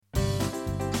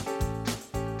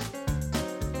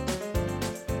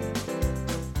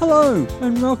Hello,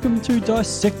 and welcome to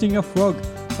Dissecting a Frog,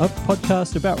 a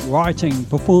podcast about writing,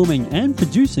 performing, and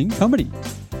producing comedy.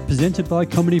 Presented by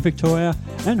Comedy Victoria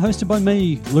and hosted by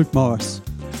me, Luke Morris.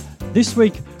 This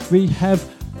week we have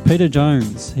Peter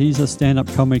Jones. He's a stand-up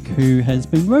comic who has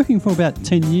been working for about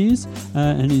 10 years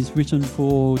and he's written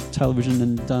for television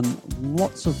and done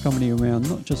lots of comedy around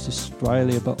not just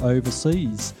Australia but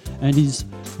overseas. And he's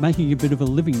making a bit of a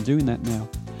living doing that now.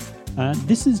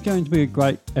 This is going to be a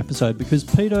great episode because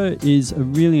Peter is a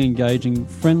really engaging,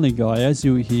 friendly guy. As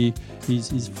you'll hear,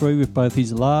 he's free with both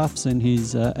his laughs and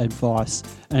his advice,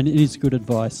 and it is good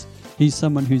advice. He's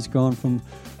someone who's gone from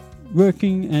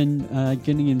working and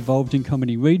getting involved in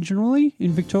comedy regionally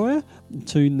in Victoria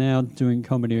to now doing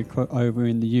comedy over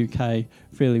in the UK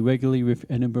fairly regularly with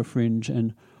Edinburgh Fringe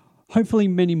and hopefully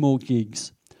many more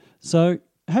gigs. So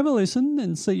have a listen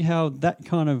and see how that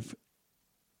kind of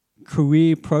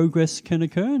career progress can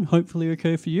occur and hopefully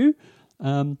occur for you.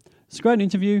 It's a great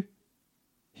interview.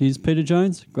 Here's Peter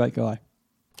Jones, great guy.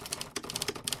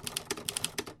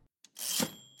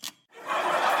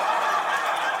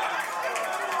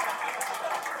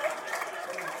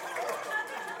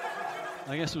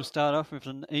 I guess we'll start off with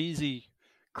an easy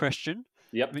question,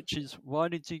 which is, why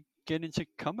did you get into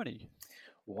comedy?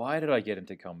 Why did I get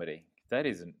into comedy? That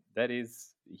is,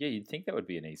 you'd think that would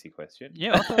be an easy question.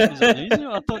 Yeah, I thought it was easy.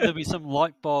 I thought there'd be some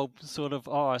light bulb sort of,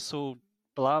 I saw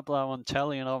blah, blah on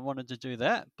telly and I wanted to do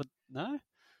that, but no?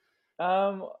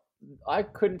 I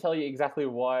couldn't tell you exactly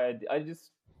why. I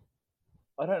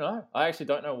don't know. I actually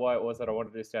don't know why it was that I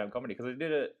wanted to do stand-up comedy, because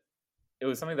it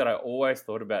was something that I always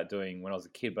thought about doing when I was a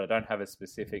kid, but I don't have a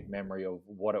specific memory of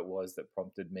what it was that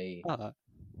prompted me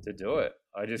to do it.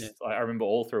 I remember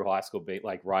all through high school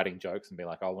writing jokes and being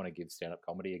like, I want to give stand-up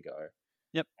comedy a go.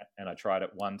 Yep. And I tried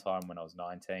it one time when I was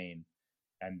 19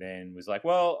 and then was like,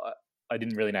 well, I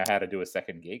didn't really know how to do a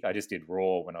second gig. I just did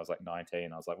Raw when I was like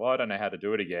 19. I was like, well, I don't know how to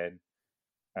do it again.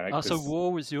 So Raw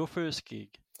was your first gig?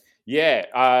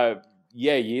 Yeah.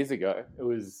 Years ago. It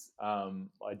was,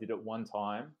 I did it one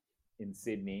time in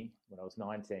Sydney when I was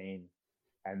 19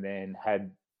 and then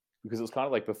because it was kind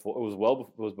of like before, it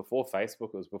was before Facebook.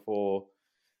 It was before,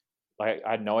 I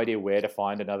had no idea where to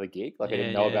find another gig. I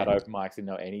didn't know about open mics, didn't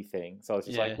know anything. So I was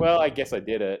just like, well, I guess I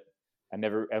did it. And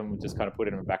just kind of put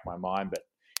it in the back of my mind, but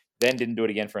then didn't do it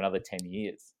again for another 10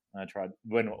 years. And I tried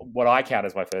what I count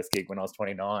as my first gig when I was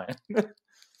 29.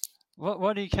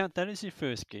 Why do you count that as your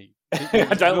first gig?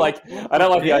 I don't like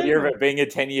the idea of it being a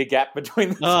 10-year gap between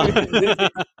the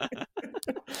two.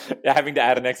 Having to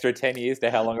add an extra 10 years to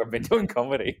how long I've been doing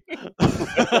comedy.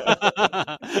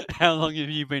 How long have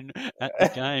you been at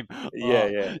the game?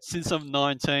 Since I'm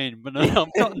 19, but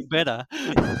I've gotten better.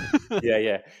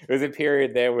 Yeah. It was a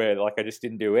period there where I just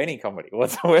didn't do any comedy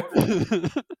whatsoever.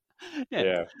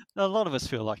 Yeah. A lot of us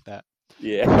feel like that.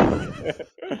 Yeah.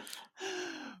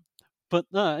 But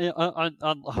no,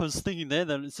 I was thinking there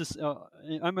that it's just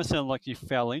it almost sounded like you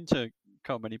fell into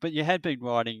comedy, but you had been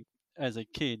writing as a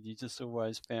kid. You just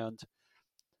always found.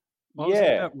 What was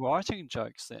it about writing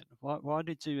jokes then? Why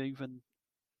did you even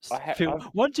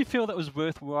why did you feel that was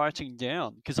worth writing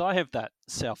down? Because I have that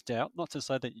self-doubt. Not to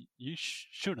say that you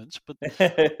shouldn't, but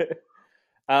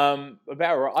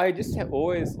I just have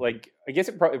always I guess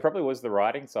it probably was the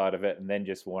writing side of it, and then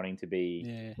just wanting to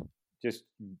be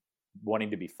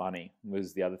wanting to be funny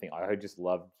was the other thing. I just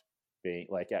loved being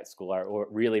at school. I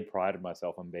really prided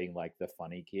myself on being the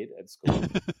funny kid at school.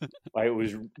 It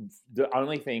was the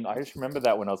only thing. I just remember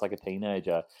that when I was a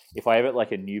teenager, if I ever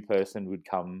a new person would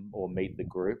come or meet the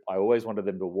group, I always wanted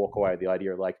them to walk away with the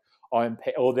idea of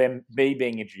or them me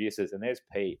being introduced as, and there's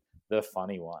Pete, the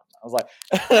funny one. I was like,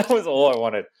 that was all I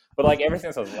wanted. But ever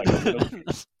since I was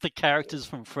the characters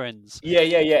from Friends. Yeah,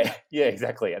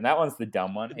 exactly. And that one's the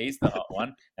dumb one. He's the hot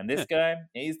one. And this guy,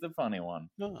 he's the funny one.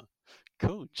 Oh,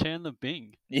 cool. Chandler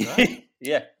Bing. Right?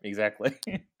 Yeah, exactly.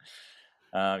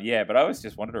 But I was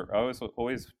just I was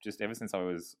always just, ever since I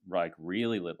was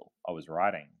really little, I was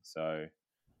writing. So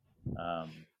I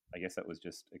guess that was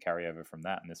just a carryover from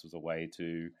that. And this was a way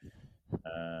to,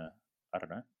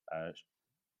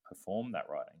 perform that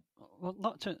writing. Well,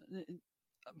 not to,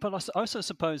 but I also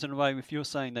suppose in a way, if you're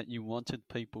saying that you wanted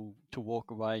people to walk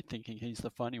away thinking he's the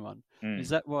funny one, is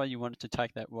that why you wanted to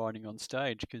take that writing on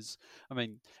stage? Because, I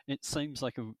mean, it seems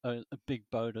like a big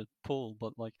bow to pull,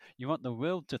 but you want the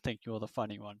world to think you're the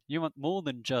funny one. You want more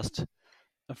than just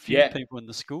a few people in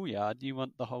the schoolyard. You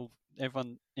want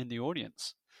everyone in the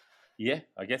audience. Yeah,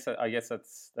 I guess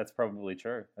that's probably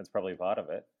true. That's probably part of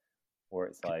it. Or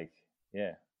it's that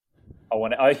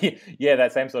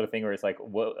same sort of thing where it's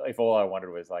if all I wanted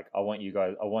was I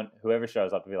want whoever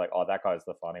shows up to be oh, that guy's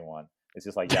the funny one. It's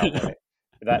just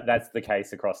that's the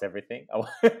case across everything.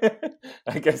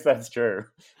 I guess that's true.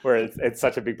 Where it's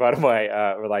such a big part of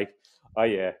my like, oh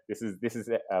yeah, this is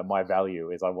my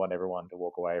value is I want everyone to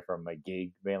walk away from a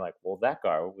gig being like, well, that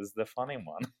guy was the funny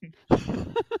one.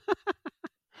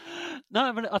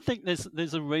 No, but I think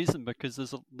there's a reason, because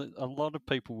there's a lot of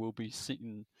people will be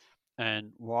sitting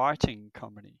and writing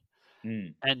comedy,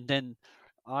 and then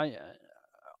I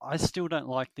still don't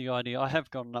like the idea. I have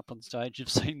gotten up on stage. You've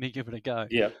seen me give it a go.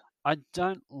 Yeah. I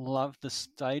don't love the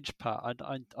stage part.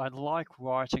 I like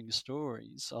writing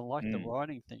stories. I like the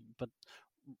writing thing, but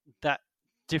that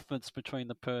difference between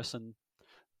the person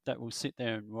that will sit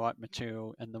there and write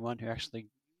material and the one who actually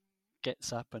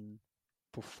gets up and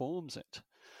performs it.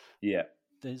 Yeah.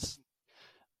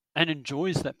 And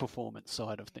enjoys that performance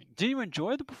side of things. Do you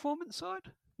enjoy the performance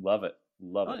side? Love it.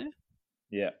 Love it.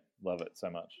 Yeah, love it so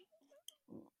much.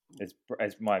 It's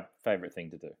my favorite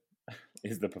thing to do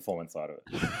is the performance side of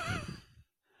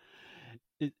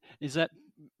it. Is that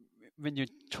when you're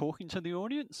talking to the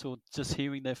audience, or just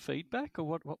hearing their feedback, or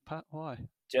what part? Why?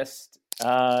 Just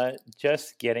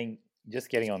getting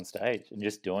on stage and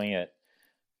just doing it.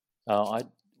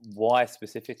 Why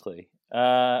specifically?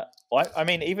 I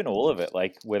mean, even all of it,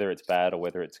 like whether it's bad or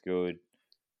whether it's good.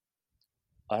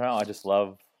 I don't know. I just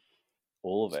love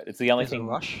all of it. It's the only thing. There's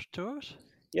a rush to it.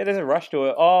 Yeah, there's a rush to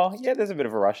it. Oh, yeah, there's a bit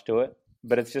of a rush to it.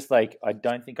 But it's just like, I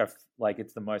don't think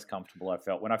it's the most comfortable I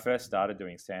felt. When I first started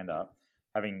doing stand-up,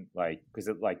 having because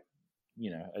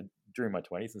during my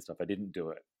 20s and stuff, I didn't do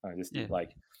it. I just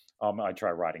I'd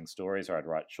try writing stories, or I'd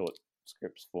write short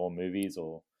scripts for movies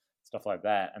or stuff like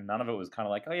that. And none of it was kind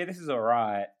of like, oh yeah, this is all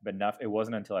right. But it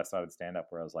wasn't until I started stand-up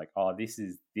where I was like, oh, this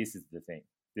is the thing.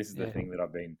 This is the thing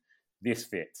that this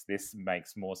fits. This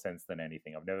makes more sense than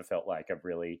anything. I've never felt like I've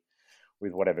really,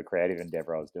 with whatever creative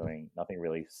endeavor I was doing, nothing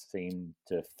really seemed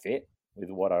to fit with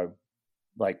what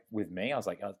with me. I was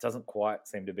like, oh, it doesn't quite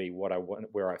seem to be what I want,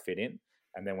 where I fit in.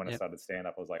 And then when I started stand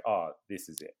up, I was like, oh, this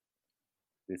is it.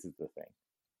 This is the thing.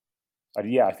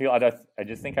 I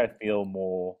just think I feel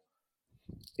more,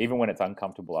 even when it's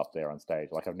uncomfortable up there on stage.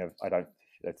 Like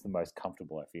that's the most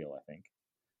comfortable I feel, I think.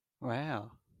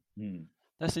 Wow.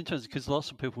 That's interesting, because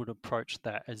lots of people would approach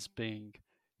that as being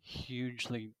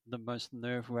hugely the most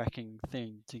nerve-wracking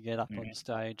thing to get up on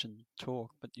stage and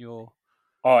talk, but you're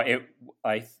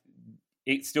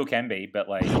it still can be, but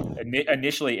like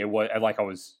initially it was like I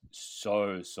was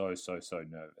so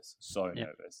nervous,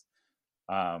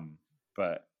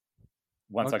 but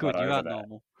once I got over that,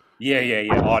 normal. Yeah.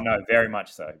 Oh no, very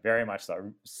much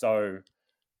so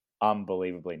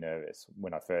unbelievably nervous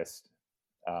when I first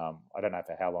I don't know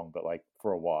for how long, but like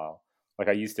for a while. Like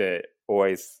I used to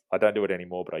always, I don't do it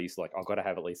anymore, but I used to I've got to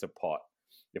have at least a pot.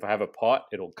 If I have a pot,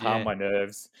 it'll calm my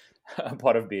nerves. A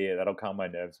pot of beer, that'll calm my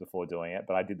nerves before doing it.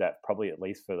 But I did that probably at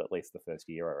least the first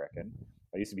year, I reckon.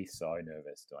 I used to be so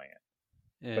nervous doing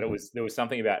it. Yeah. But there was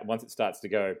something about once it starts to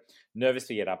go, nervous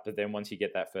to get up, but then once you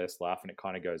get that first laugh and it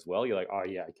kind of goes well, you're like, oh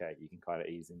yeah, okay, you can kind of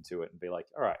ease into it and be like,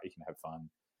 all right, you can have fun.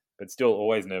 But still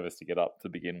always nervous to get up to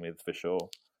begin with, for sure.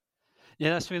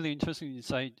 Yeah, that's really interesting you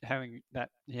say having that.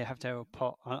 You have to have a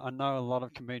pot. I know a lot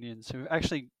of comedians who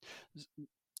actually,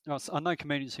 I know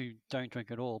comedians who don't drink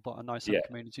at all, but I know some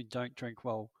comedians who don't drink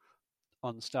well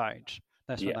on stage.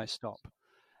 That's when they stop.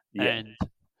 Yeah.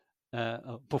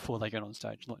 And before they get on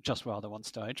stage, not just while they're on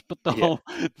stage, but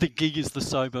the gig is the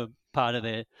sober part of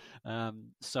their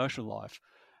social life.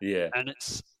 Yeah. And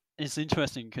it's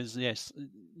interesting because, yes,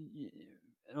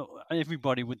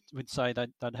 everybody would say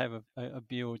they'd have a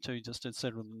beer or two just to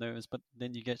settle the nerves, but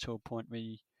then you get to a point where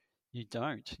you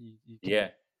don't. You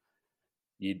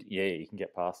can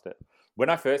get past it. When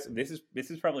I first, this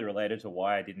is probably related to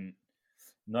why I didn't.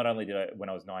 Not only did I, when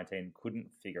I was 19, couldn't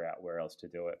figure out where else to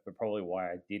do it, but probably why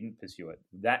I didn't pursue it.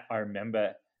 That I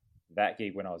remember that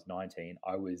gig when I was 19,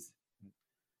 I was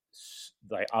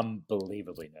like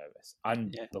unbelievably nervous,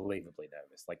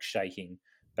 like shaking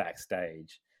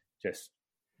backstage just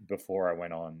before I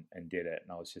went on and did it.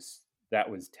 And I was that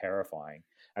was terrifying.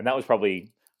 And that was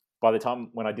probably, by the time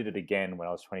when I did it again, when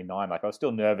I was 29, like I was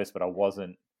still nervous, but I was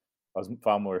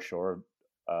far more assured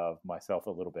of myself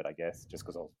a little bit, I guess, just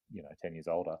because I was, 10 years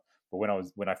older. But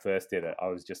when I first did it, I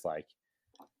was just like,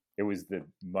 it was the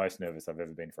most nervous I've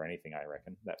ever been for anything, I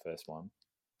reckon, that first one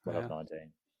when I was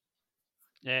 19.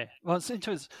 Yeah, well, it's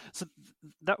interesting. So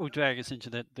that will drag us into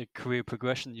the career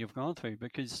progression you've gone through,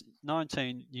 because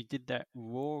 19, you did that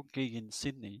Raw gig in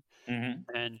Sydney,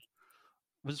 and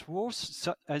was Raw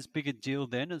as big a deal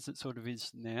then as it sort of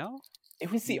is now?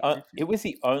 It was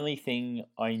the only thing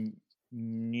I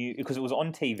knew, because it was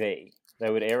on TV. They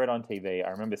would air it on TV.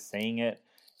 I remember seeing it.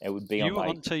 It would be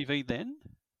on TV then?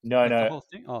 No, The no. whole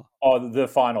thing? The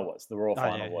final was. The Raw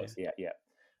final yeah, was. Yeah.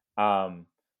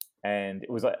 And it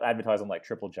was like advertised on like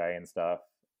Triple J and stuff.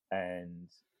 And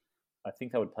I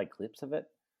think they would play clips of it.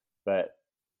 But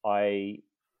it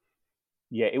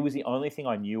was the only thing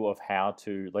I knew of how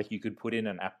to, like, you could put in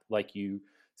an app, like you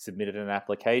submitted an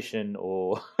application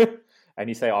or, and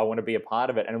you say, I want to be a part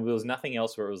of it. And there was nothing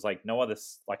else where it was like, no other,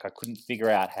 like I couldn't figure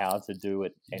out how to do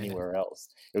it anywhere else.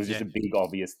 It was just a big,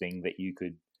 obvious thing that you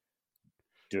could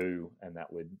do and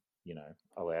that would,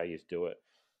 allow you to do it.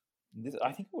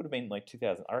 I think it would have been like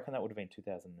 2000. I reckon that would have been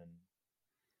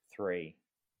 2003.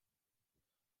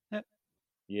 Yep.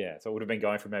 Yeah, so it would have been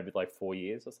going for maybe like 4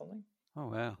 years or something. Oh,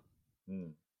 wow.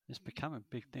 It's become a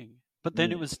big thing. But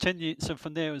then it was 10 years. So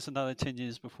from there, it was another 10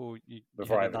 years before I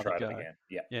ever tried it again.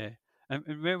 Yeah. Yeah. And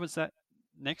where was that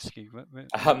next gig? Where?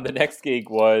 The next gig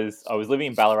was, I was living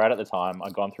in Ballarat at the time.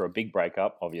 I'd gone through a big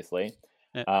breakup, obviously.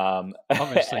 Yeah.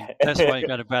 Obviously. That's why you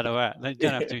go to Ballarat. You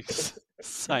don't have to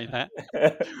say that.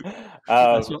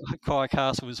 That's what Kye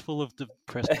Castle was full of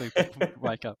depressed people from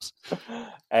breakups.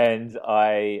 And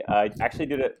I actually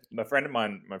did it. My friend of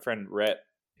mine, my friend Rhett,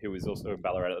 who was also in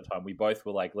Ballarat at the time, we both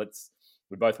were like, we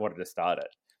both wanted to start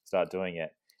doing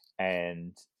it.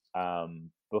 And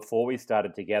before we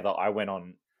started together, I went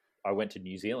to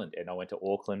New Zealand and I went to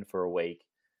Auckland for a week.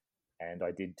 And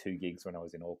I did 2 gigs when I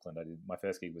was in Auckland. My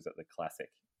first gig was at the Classic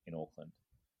in Auckland,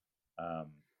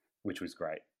 which was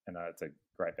great. And it's a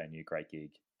great venue, great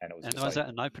gig. And it was. And was that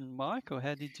an open mic, or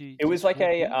how did you? It was like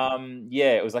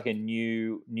it was like a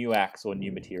new acts or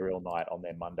new material night on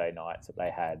their Monday nights that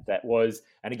they had. That was,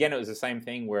 and again, it was the same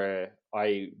thing where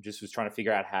I just was trying to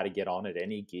figure out how to get on at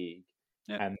any gig.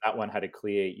 Yep. And that one had a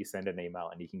clear, you send an email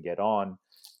and you can get on.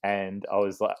 And I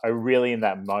was like, really in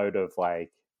that mode of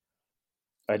like,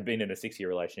 I'd been in a 6-year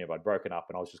relationship. I'd broken up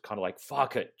and I was just kind of like,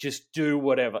 fuck it, just do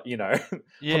whatever, I'm going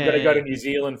to go to New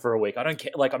Zealand for a week. I don't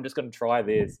care. Like, I'm just going to try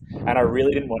this. And I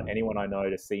really didn't want anyone I know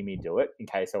to see me do it in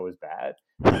case I was bad.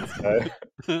 So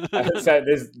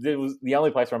there was the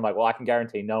only place where I'm like, well, I can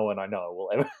guarantee no one I know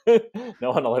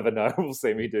no one I'll ever know will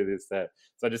see me do this.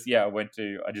 So I just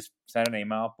sent an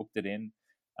email, booked it in,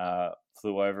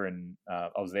 flew over and I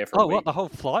was there for a week. What, the whole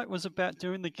flight was about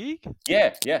doing the gig?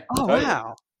 Yeah. Oh, totally.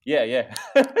 Wow. Yeah.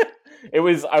 It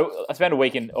was. I spent a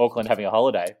week in Auckland having a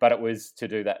holiday, but it was to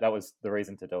do that. That was the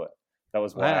reason to do it. That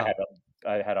was why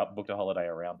I had booked a holiday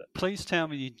around it. Please tell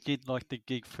me you did like the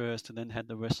gig first and then had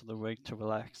the rest of the week to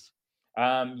relax.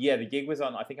 The gig was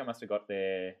on. I think I must have got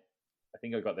there. I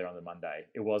think I got there on the Monday.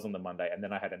 It was on the Monday, and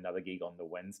then I had another gig on the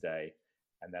Wednesday,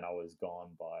 and then I was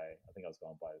gone by the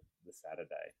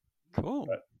Saturday. Cool.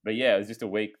 But yeah, it was just a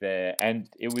week there, and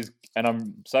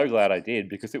I'm so glad I did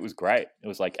because it was great. It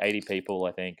was like 80 people,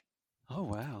 I think. Oh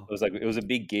wow! It was a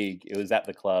big gig. It was at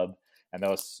the club, and they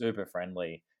were super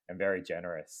friendly and very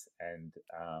generous. And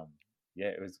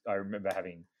it was. I remember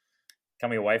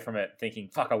coming away from it thinking,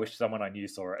 "Fuck, I wish someone I knew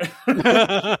saw it."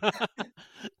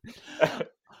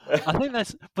 I think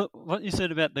but what you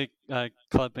said about the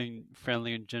club being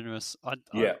friendly and generous.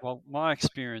 Well, my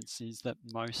experience is that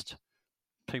most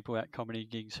people at comedy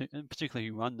gigs, and particularly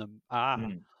who run them, are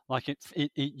like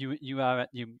you are at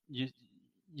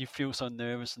you feel so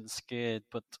nervous and scared,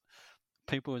 but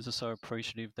people are so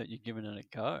appreciative that you're giving it a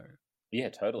go. Yeah,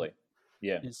 totally.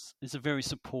 Yeah, it's a very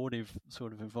supportive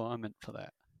sort of environment for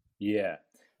that. Yeah,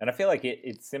 and I feel like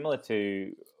it's similar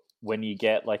to when you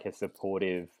get like a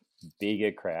supportive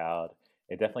bigger crowd.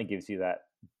 It definitely gives you that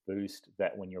boost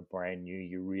that when you're brand new,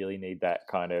 you really need that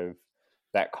kind of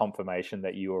that confirmation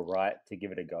that you were right to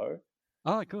give it a go.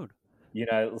 Oh, good.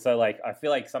 So like I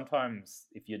feel like sometimes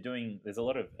if you're doing, there's a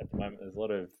lot of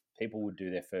people would do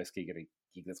their first gig at a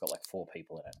gig that's got like 4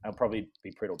 people in it. It'll probably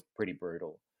be pretty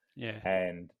brutal. Yeah.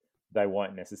 And they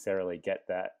won't necessarily get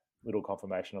that little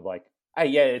confirmation of like, hey,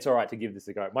 yeah, it's all right to give this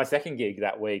a go. My second gig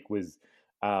that week was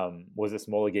a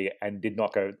smaller gig and did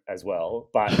not go as well,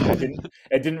 but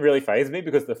it didn't really faze me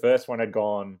because the first one had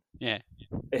gone. Yeah.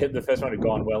 The first one had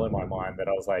gone well in my mind that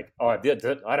I was like, oh, I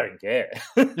don't care.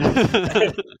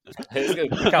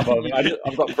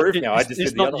 I've got proof now. I just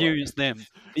did the other one. It's not you, it's them.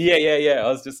 Yeah. I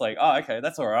was just like, oh, okay,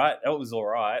 that's all right. That was all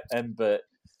right. But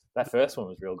that first one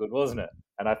was real good, wasn't it?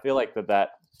 And I feel like that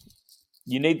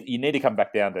you need to come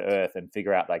back down to earth and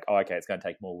figure out like, oh, okay, it's going to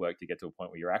take more work to get to a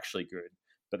point where you're actually good.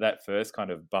 But that first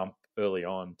kind of bump early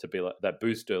on to be like that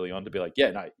boost early on to be like,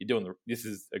 yeah, no, you're doing this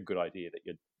is a good idea that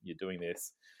you're doing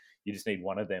this. You just need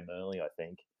one of them early, I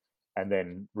think, and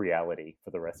then reality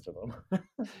for the rest of them.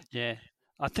 Yeah,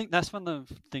 I think that's one of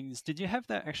the things. Did you have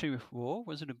that actually with Raw?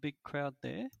 Was it a big crowd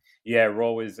there? Yeah,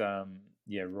 Raw was a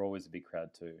big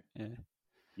crowd too.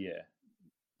 Yeah.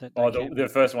 The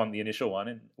first one, the initial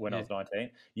one, when I was 19.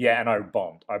 Yeah, and I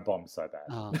bombed. I bombed so bad.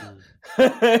 Oh no!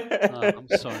 I'm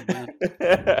sorry, man.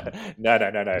 No.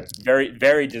 Very,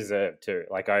 very deserved too.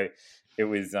 It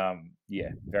was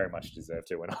very much deserved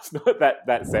too. When I was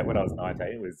that set when I was 19,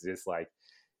 it was just like,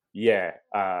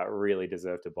 really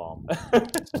deserved to bomb.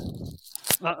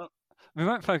 We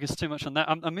won't focus too much on that.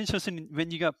 I'm interested in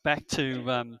when you got back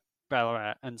to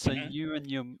Ballarat, and so you and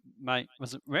your mate,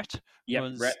 was it Rhett? Yeah,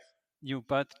 Rhett. You were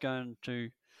both going to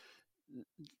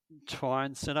try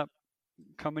and set up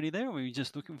comedy there, or were you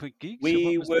just looking for gigs?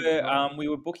 We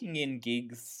were booking in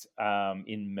gigs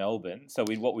in Melbourne. So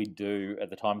what we'd do at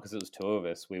the time, because it was two of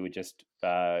us, we would just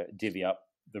divvy up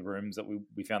the rooms that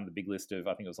we found the big list of.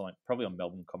 I think it was probably on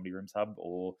Melbourne Comedy Rooms Hub,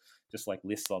 or just like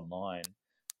lists online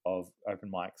of open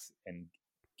mics and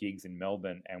gigs in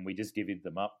Melbourne, and we just divvied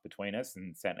them up between us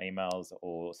and sent emails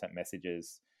or sent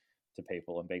messages to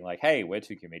people and being like, hey, we're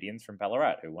two comedians from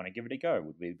Ballarat who want to give it a go.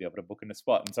 Would we be able to book in a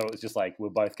spot? And so it was just like, we're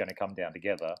both going to come down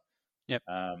together. Yep.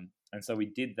 And so we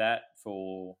did that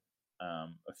for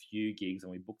a few gigs,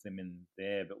 and we booked them in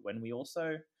there. But when we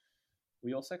also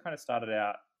kind of started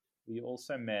out, we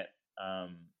also met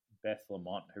Beth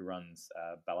Lamont, who runs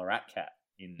Ballarat Cat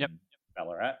in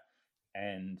Ballarat.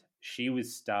 And she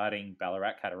was starting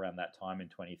Ballarat Cat around that time in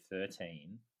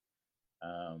 2013.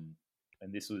 And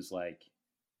this was like,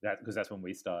 that because that's when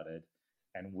we started,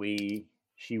 and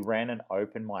she ran an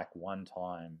open mic one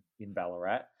time in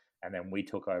Ballarat, and then we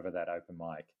took over that open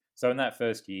mic. So in that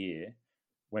first year,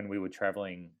 when we were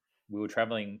traveling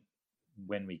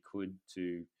when we could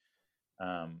to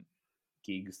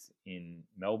gigs in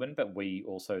Melbourne, but we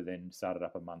also then started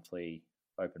up a monthly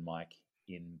open mic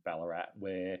in Ballarat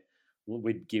where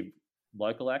we'd give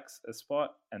local acts a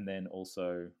spot, and then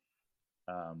also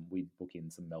we'd book in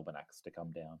some Melbourne acts to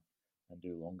come down and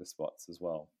do longer spots as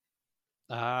well.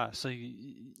 So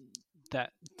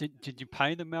did you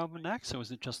pay the Melbourne acts, or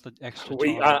was it just the extra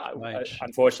wage?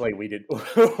 Unfortunately, we did.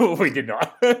 We did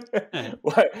not.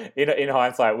 In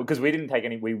hindsight, because we didn't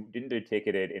do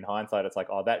ticketed. In hindsight, it's like,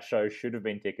 oh, that show should have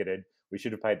been ticketed. We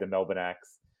should have paid the Melbourne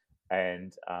acts,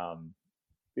 and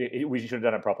we should have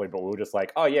done it properly. But we were just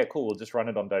like, oh yeah, cool. We'll just run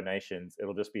it on donations.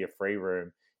 It'll just be a free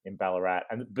room in Ballarat,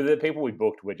 but the people we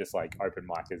booked were just like open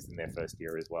micers in their first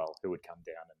year as well, who would come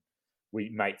down, and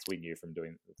mates we knew from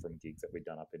gigs that we'd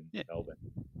done up in Melbourne.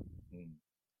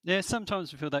 Yeah,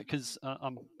 sometimes we feel that because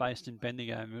I'm based in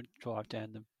Bendigo, and we'd drive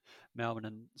down to Melbourne,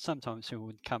 and sometimes people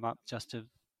would come up just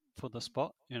for the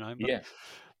spot, But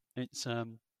it's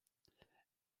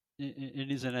it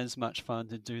isn't as much fun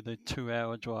to do the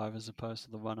 2-hour drive as opposed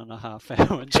to the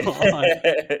 1.5-hour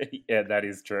drive. Yeah, that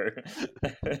is true.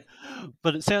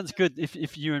 But it sounds good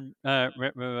if you and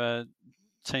Rhett were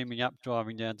teaming up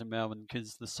driving down to Melbourne,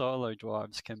 because the solo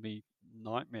drives can be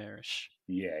nightmarish.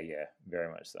 Yeah,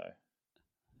 very much so.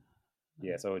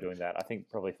 Yeah, so we're doing that. I think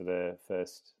probably for the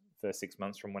first 6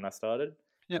 months from when I started.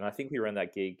 Yep. And I think we ran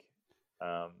that gig.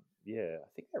 I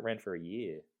think that ran for a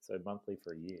year, so monthly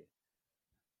for a year.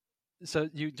 So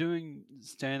you're doing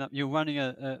stand-up. You're running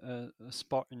a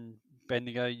spot in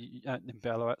Bendigo, in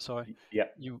Ballarat. Sorry. Yeah.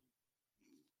 You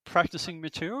practicing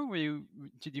material.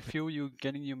 Did you feel you were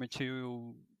getting your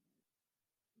material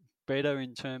better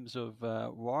in terms of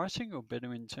writing, or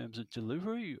better in terms of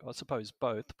delivery? I suppose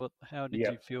both. But how did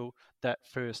you feel that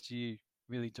first year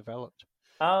really developed?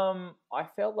 I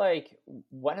felt like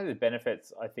one of the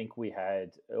benefits I think we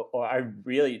had, or I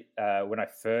really, when I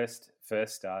first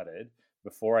started.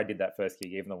 Before I did that first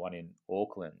gig, even the one in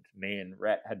Auckland, me and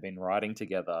Rhett had been writing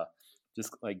together,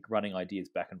 just like running ideas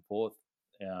back and forth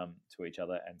to each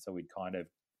other. And so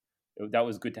that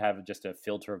was good to have just a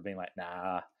filter of being like,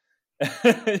 nah.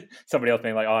 Somebody else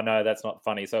being like, oh, no, that's not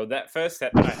funny. So that first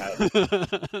set that I had...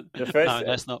 No,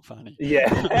 that's not funny. Yeah.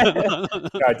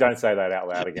 No, don't say that out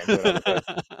loud again.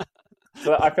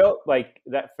 So I felt like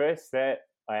that first set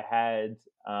I had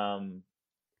a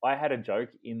joke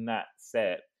in that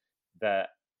set that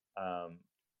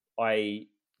I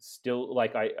still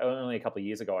only a couple of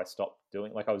years ago I stopped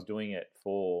doing. I was doing it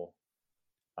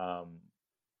I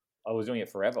was doing it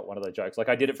forever. One of the jokes,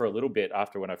 I did it for a little bit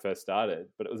after when I first started,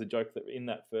 but it was a joke that in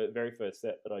that very first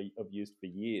set that I've used for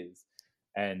years,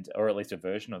 or at least a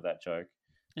version of that joke.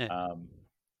 Yeah.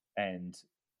 And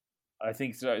I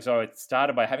think so. So it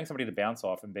started by having somebody to bounce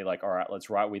off and be like, all right, let's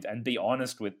write with, and be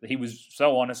honest with. He was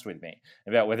so honest with me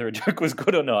about whether a joke was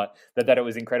good or not, that it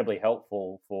was incredibly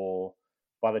helpful for,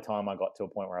 by the time I got to a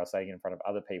point where I was saying it in front of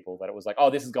other people, that it was like, oh,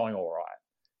 this is going all right.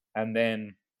 And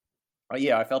then,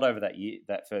 I felt over that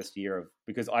first year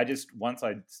because once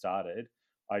I started,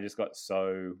 I just got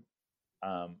so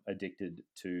addicted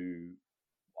to,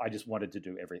 I just wanted to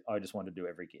do every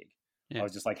gig. Yeah. I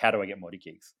was just like, how do I get more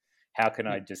gigs? How can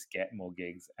I just get more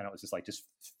gigs? And it was just like,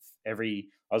 I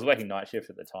was working night shift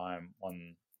at the time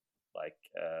on like,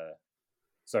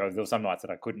 so there were some nights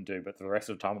that I couldn't do, but for the rest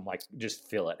of the time, I'm like, just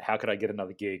fill it. How could I get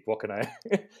another gig?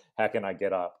 How can I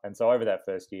get up? And so over that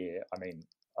first year, I mean,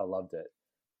 I loved it.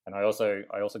 And I also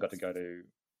got to go to,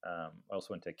 I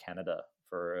also went to Canada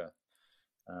for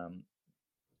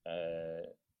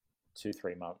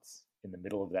 2-3 months in the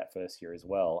middle of that first year as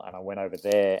well. And I went over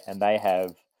there, and they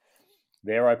have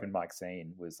their open mic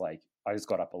scene was like, I was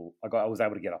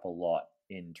able to get up a lot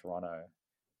in Toronto,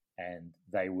 and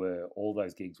all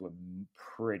those gigs were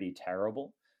pretty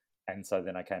terrible. And so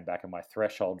then I came back, and my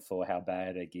threshold for how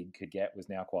bad a gig could get was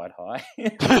now quite high.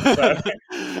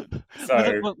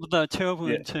 Were they terrible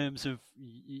in terms of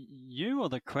you or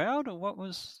the crowd, or what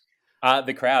was?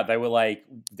 The crowd. They were like,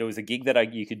 there was a gig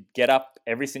that you could get up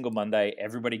every single Monday.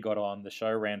 Everybody got on. The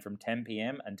show ran from 10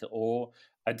 p.m. until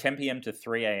 10 p.m. to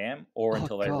 3 a.m. or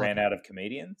until they ran out of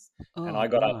comedians. And I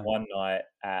got up one night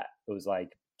it was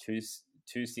like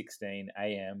 2:16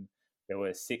 a.m. There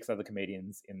were 6 other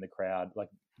comedians in the crowd, like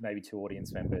maybe 2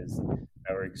 audience members.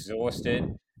 They were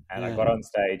exhausted, and I got on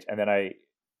stage, and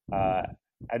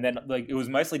then like it was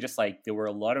mostly just like there were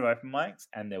a lot of open mics,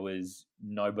 and there was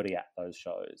nobody at those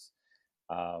shows,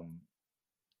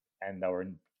 and they were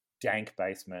in dank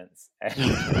basements.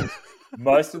 And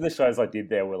most of the shows I did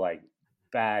there were like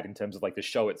bad in terms of like the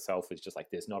show itself was just like,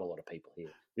 there's not a lot of people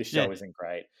here. This show isn't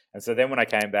great. And so then when I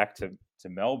came back to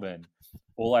Melbourne,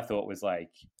 all I thought was like,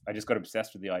 I just got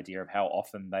obsessed with the idea of how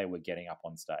often they were getting up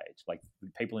on stage. Like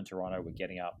people in Toronto were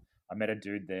getting up. I met a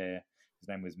dude there. His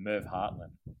name was Merv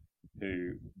Hartland,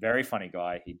 who, very funny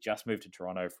guy. He just moved to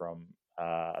Toronto from,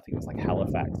 I think it was like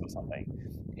Halifax or something.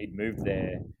 He'd moved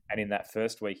there, and in that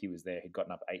first week he was there, he'd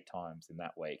gotten up 8 times in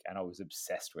that week, and I was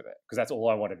obsessed with it because that's all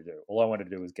I wanted to do. All I wanted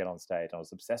to do was get on stage. I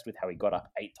was obsessed with how he got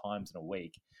up 8 times in a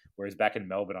week, whereas back in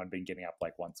Melbourne I'd been getting up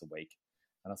like once a week,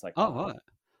 and I was like, right.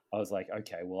 I was like,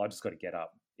 okay, well, I just got to get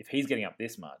up. If he's getting up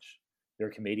this much, there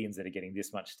are comedians that are getting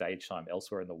this much stage time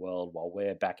elsewhere in the world while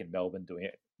we're back in Melbourne doing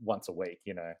it once a week,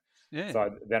 you know. Yeah. So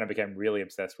then I became really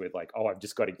obsessed with like,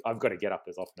 I've got to get up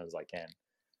as often as I can.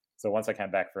 So once I came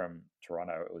back from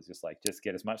Toronto, it was just like, just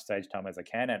get as much stage time as I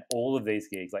can. And all of these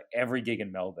gigs, like every gig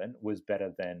in Melbourne was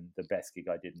better than the best gig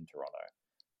I did in Toronto.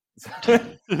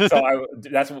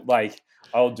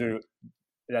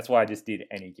 That's why I just did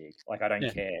any gig. Like, I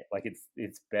don't care. Like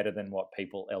it's better than what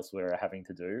people elsewhere are having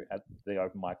to do at the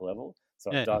open mic level.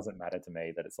 So it doesn't matter to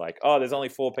me that it's like, oh, there's only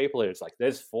 4 people here. It's like,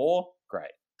 there's 4?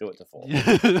 Great. Do it to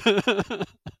 4.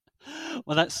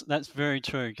 Well, that's very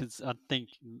true, because I think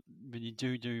when you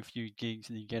do a few gigs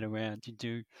and you get around, you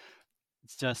do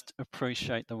just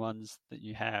appreciate the ones that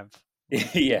you have.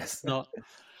 Yes.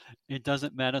 It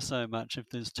doesn't matter so much if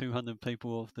there's 200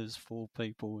 people or if there's 4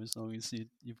 people, as long as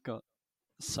you've got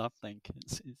something.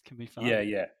 It can be fun.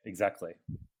 Yeah, exactly.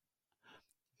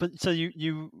 But so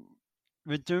you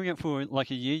were doing it for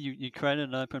like a year. You created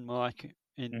an open mic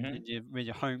in where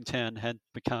your hometown had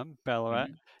become, Ballarat.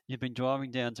 You've been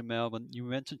driving down to Melbourne. You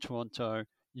went to Toronto.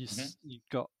 You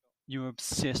were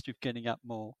obsessed with getting up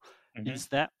more. Is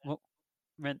that what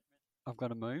meant? I've got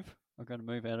to move. I've got to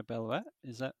move out of Ballarat.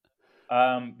 Is that?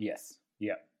 Yes.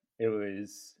 Yeah. It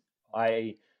was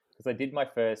because I did my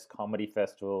first comedy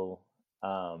festival.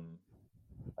 I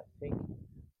think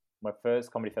my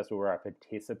first comedy festival where I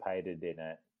participated in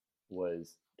it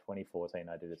was 2014.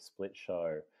 I did a split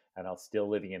show, and I was still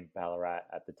living in Ballarat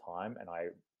at the time, and I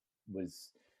was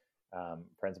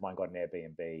friends of mine got an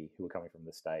Airbnb who were coming from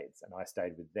the States, and I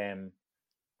stayed with them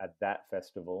at that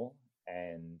festival,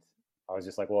 and I was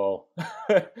just like, well,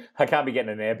 I can't be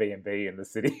getting an Airbnb in the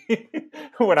city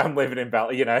when I'm living in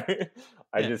Ballarat, you know.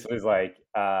 I just was like,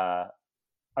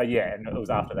 and it was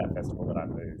after that festival that I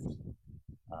moved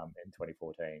in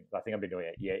 2014. I think I've been doing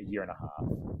it a year and a half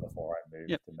before I moved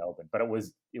to Melbourne, but it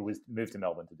was moved to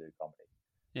Melbourne to do comedy.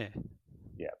 Yeah.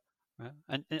 Right.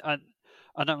 And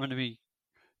I don't want to be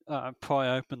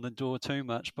pry open the door too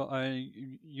much, but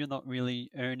you're not really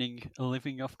earning a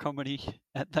living off comedy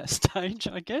at that stage,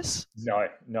 I guess. No,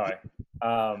 not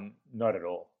at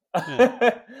all.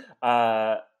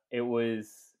 Yeah. It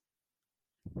was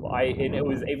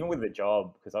even with the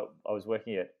job, because I was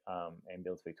working at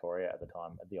Ambulance Victoria at the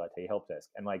time at the IT help desk,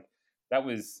 and like that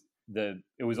was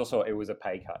it was a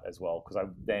pay cut as well, because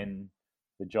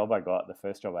the job I got, the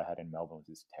first job I had in Melbourne was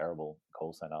this terrible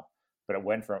call center, but I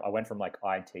went from like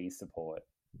IT support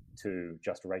to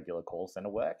just regular call center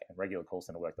work, and regular call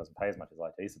center work doesn't pay as much as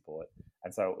IT support,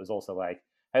 and so it was also like,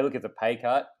 hey, look, it's a pay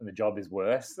cut and the job is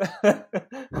worse,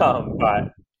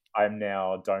 but I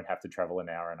now don't have to travel an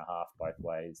hour and a half both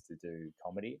ways to do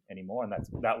comedy anymore, and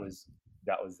that was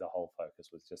the whole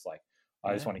focus, was just like,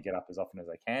 I just want to get up as often as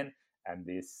I can, and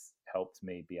this helped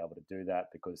me be able to do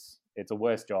that, because it's a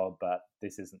worse job, but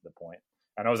this isn't the point.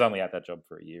 And I was only at that job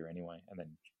for a year anyway, and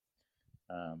then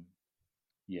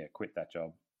quit that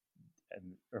job.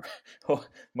 And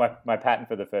my pattern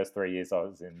for the first 3 years I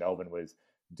was in Melbourne was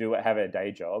have a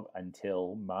day job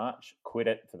until March, quit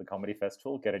it for the comedy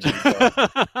festival, get a new job,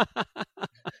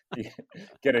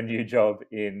 get a new job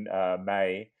in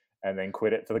May, and then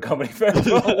quit it for the comedy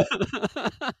festival.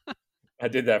 I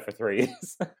did that for 3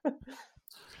 years.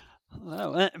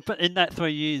 Wow. But in that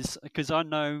 3 years, because I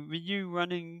know, were you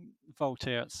running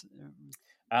Voltaire?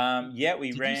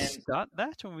 We did ran. Did you start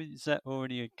that, or was that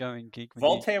already a going gig?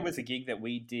 Voltaire was a gig that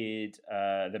we did.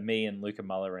 Me and Luca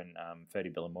Muller and Ferdy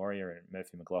Villamoria and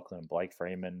Murphy McLaughlin and Blake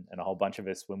Freeman and a whole bunch of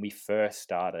us, when we first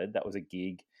started, that was a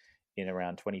gig in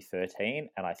around 2013,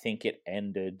 and I think it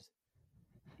ended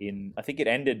in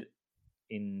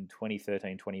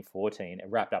 2013, 2014. It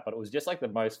wrapped up, but it was just like the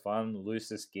most fun,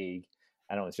 loosest gig,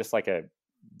 and it was just like a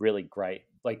really great,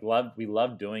 we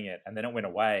loved doing it, and then it went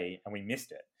away and we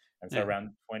missed it. And so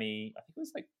around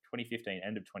 2015,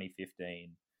 end of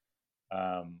 2015,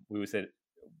 we said,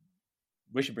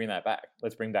 we should bring that back.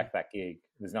 Let's bring back that gig.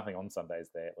 There's nothing on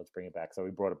Sundays there. Let's bring it back. So we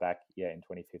brought it back, in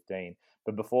 2015.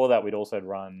 But before that, we'd also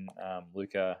run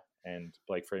Luca and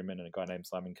Blake Freeman and a guy named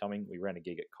Simon Cumming. We ran a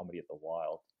gig at Comedy at the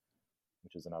Wild,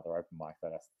 which is another open mic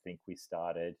that I think we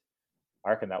started. I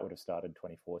reckon that would have started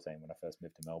 2014 when I first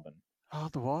moved to Melbourne. Oh,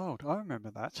 the Wild. I remember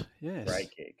that. Yes.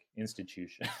 Great gig.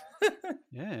 Institution.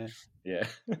 Yeah. Yeah.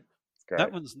 It's great.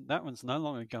 That one's no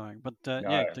longer going. But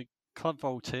No. The Club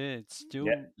Voltaire, it's still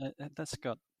that's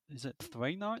got, is it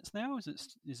 3 nights now? Is it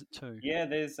 2? Yeah,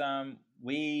 there's I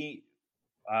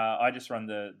just run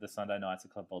the Sunday nights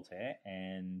at Club Voltaire,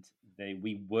 and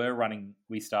we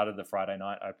started the Friday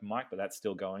night open mic, but that's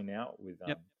still going now with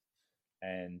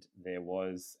and there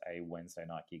was a Wednesday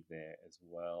night gig there as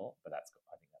well, but I think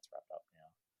that's wrapped up now.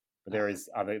 But there's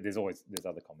other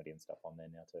comedy and stuff on there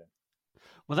now too.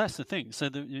 Well, that's the thing. So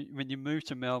when you moved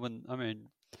to Melbourne, I mean,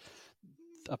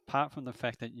 apart from the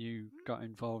fact that you got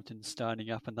involved in starting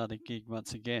up another gig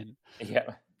once again,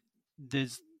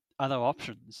 there's other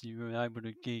options. You were able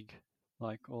to gig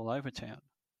like all over town.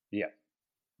 Yeah.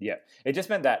 It just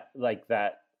meant that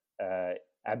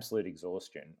absolute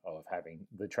exhaustion of having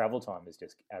the travel time is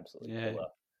just absolutely killer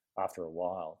after a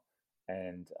while,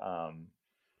 and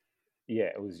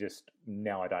it was just,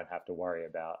 now I don't have to worry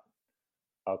about,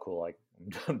 oh cool, like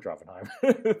I'm driving home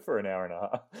for an hour and a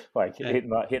half, hitting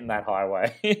that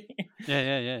highway.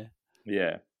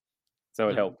 So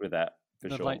it helped with that for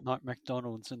sure. The late night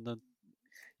McDonald's and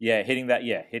hitting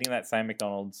that same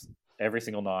McDonald's every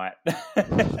single night.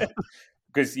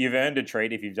 Because you've earned a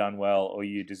treat if you've done well, or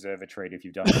you deserve a treat if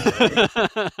you've done well.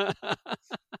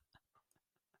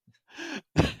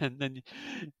 And then,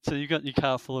 so you got your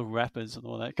car full of wrappers and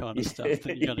all that kind of stuff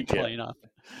that you got to clean up.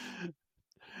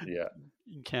 Yeah.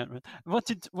 Encounter.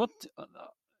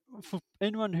 For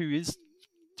anyone who is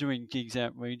doing gigs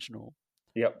out regional,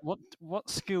 what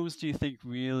skills do you think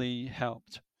really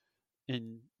helped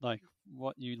in like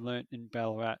what you learnt in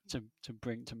Ballarat to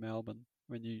bring to Melbourne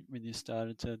when you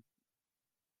started to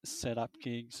set up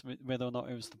gigs, whether or not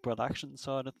it was the production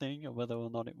side of thing, or whether or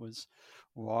not it was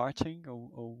writing,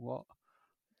 or what?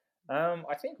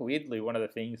 I think weirdly, one of the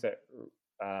things that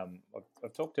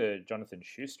I've talked to Jonathan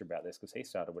Schuster about this, because he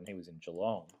started when he was in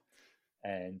Geelong,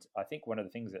 and I think one of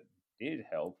the things that did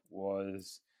help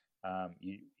was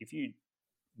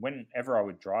whenever I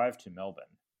would drive to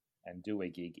Melbourne and do a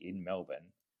gig in Melbourne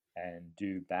and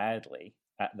do badly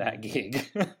at that gig,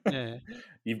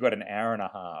 you've got an hour and a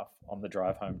half on the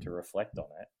drive home to reflect on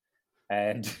it,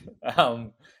 and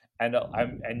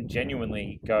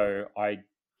genuinely go, I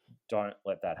don't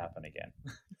let that happen again.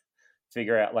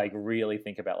 Figure out, really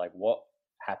think about what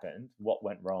happened, what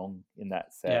went wrong in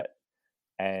that set,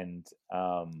 and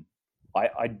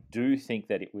I do think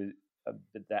that it was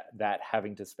that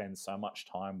having to spend so much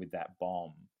time with that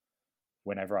bomb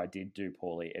whenever I did do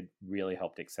poorly, it really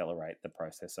helped accelerate the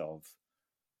process of,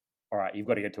 all right, you've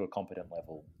got to get to a competent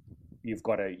level. You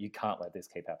can't let this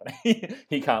keep happening.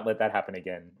 You can't let that happen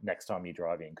again next time you're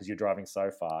driving, because you're driving so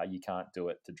far, you can't do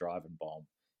it to drive and bomb.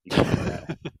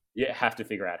 You have to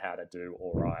figure out how to do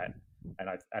all right. And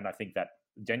I think that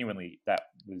genuinely that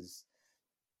was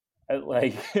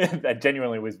that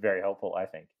genuinely was very helpful, I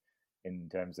think, in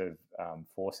terms of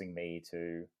forcing me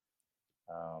to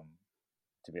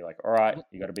be like, all right,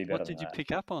 you got to be better. What did you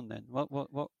pick up on then?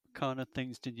 What kind of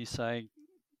things did you say?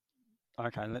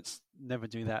 okay, let's never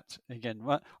do that again.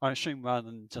 I assume rather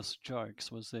than just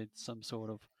jokes, was there some sort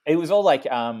of? It was all like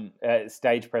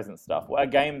stage presence stuff. A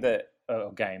game that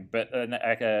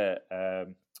like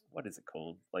what is it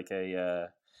called? Like a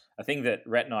thing that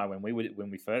Rhett and I, when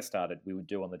we first started, we would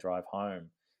do on the drive home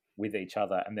with each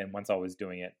other. And then once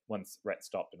Rhett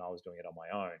stopped and I was doing it on my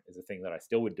own, is a thing that I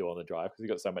still would do on the drive because we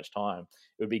got so much time.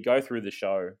 It would be go through the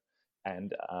show,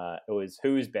 and it was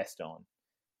who is best on,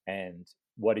 and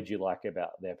what did you like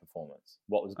about their performance?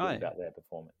 What was good about their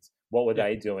performance? What were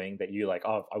they doing that you like,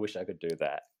 oh, I wish I could do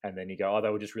that? And then you go, oh, they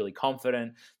were just really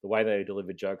confident. The way they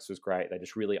delivered jokes was great. They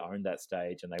just really owned that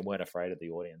stage and they weren't afraid of the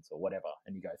audience or whatever.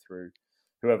 And you go through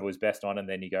whoever was best on, and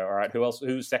then you go, all right,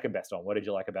 who's second best on? What did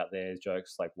you like about their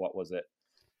jokes? Like, what was it?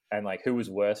 And like, who was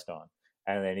worst on?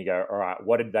 And then you go, all right,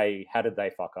 how did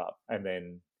they fuck up? And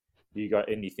then you go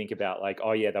and you think about like,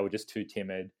 oh yeah, they were just too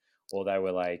timid, or they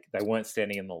were like, they weren't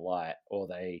standing in the light, or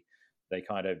they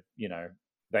kind of,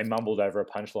 they mumbled over a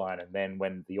punchline, and then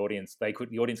when the audience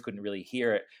couldn't really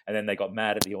hear it, and then they got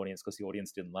mad at the audience because the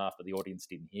audience didn't laugh, but the audience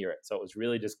didn't hear it. So it was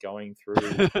really just going through.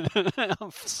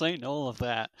 I've seen all of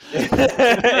that.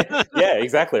 Yeah,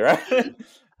 exactly, right.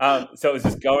 So it was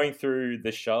just going through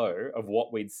the show of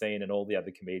what we'd seen and all the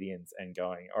other comedians, and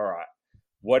going, all right,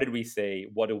 what did we see?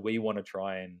 What do we want to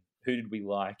try, and who did we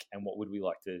like, and what would we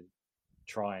like to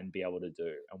try and be able to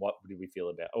do, and what did we feel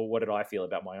about, or what did I feel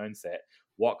about my own set?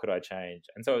 What could I change?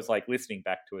 And so it's like listening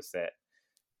back to a set.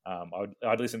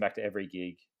 I'd listen back to every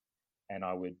gig, and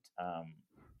I would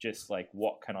just like,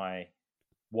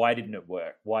 why didn't it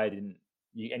work? Why didn't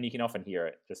you? And you can often hear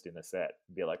it just in the set.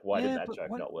 Be like, why did that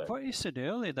joke not work? What you said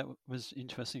earlier that was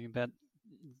interesting about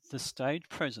the stage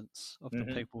presence of the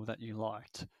people that you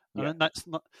liked. Yeah. And that's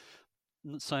not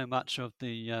so much of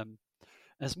the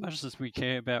as much as we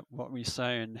care about what we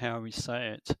say and how we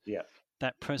say it. Yeah.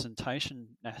 That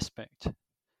presentation aspect.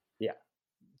 Yeah.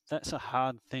 That's a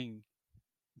hard thing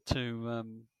to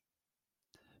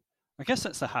I guess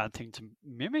that's a hard thing to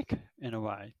mimic in a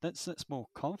way. That's more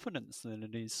confidence than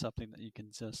it is something that you can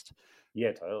just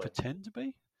totally pretend to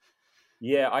be.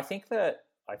 Yeah, I think that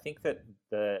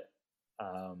the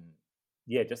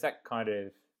just that kind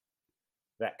of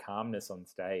that calmness on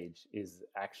stage is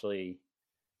actually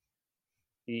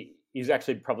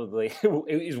probably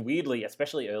it is weirdly,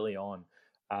 especially early on,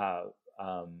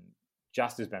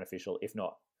 just as beneficial, if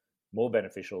not more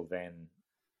beneficial than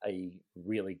a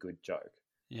really good joke.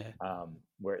 Yeah.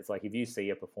 Where it's like, if you see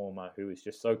a performer who is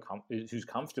just who's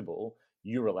comfortable,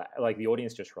 you relax, like the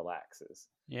audience just relaxes.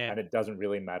 Yeah. And it doesn't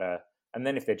really matter. And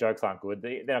then if their jokes aren't good,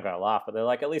 they're not going to laugh, but they're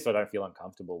like, at least I don't feel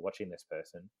uncomfortable watching this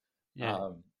person. Yeah.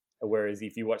 Whereas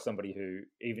if you watch somebody who,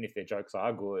 even if their jokes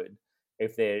are good,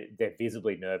 if they're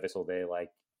visibly nervous, or they're like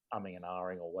umming and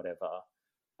ahhing or whatever,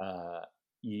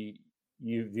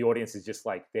 the audience is just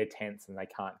like, they're tense and they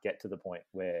can't get to the point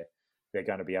where they're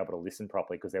going to be able to listen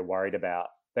properly because they're worried about,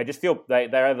 they just feel, they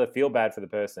either feel bad for the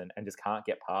person and just can't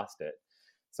get past it.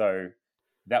 So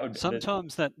that would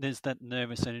sometimes that there's that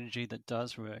nervous energy that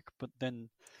does work, but then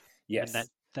yes,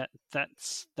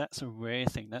 that's a rare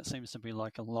thing. That seems to be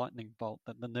like a lightning bolt,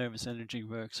 that the nervous energy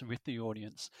works with the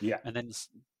audience. Yeah, and then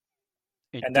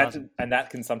that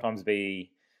can sometimes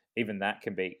be, even that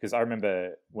can be, because I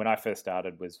remember when I first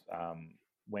started was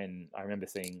when I remember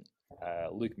seeing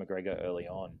Luke McGregor early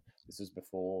on. This was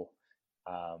before,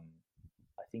 I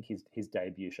think his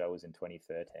debut show was in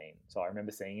 2013. So I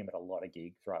remember seeing him at a lot of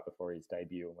gigs right before his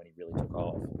debut and when he really took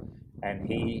off. And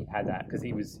he had that because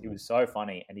he was so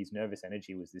funny, and his nervous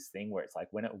energy was this thing where it's like,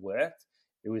 when it worked,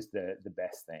 it was the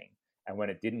best thing. And when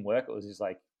it didn't work, it was just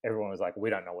like, everyone was like, we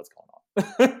don't know what's going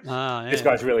on. This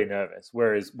guy's really nervous.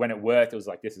 Whereas when it worked, it was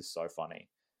like, this is so funny.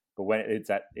 But when it's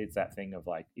that thing of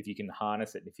like, if you can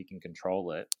harness it, if you can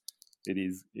control it, it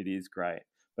is great.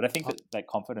 But I think that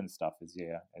confidence stuff is,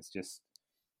 it's just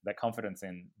that confidence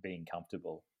in being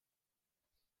comfortable.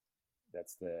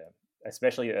 That's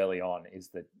especially early on,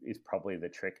 is probably the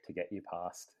trick to get you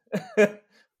past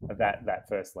that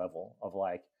first level of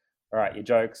like, all right, your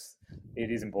jokes, it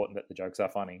is important that the jokes are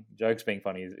funny. Jokes being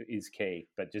funny is key,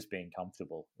 but just being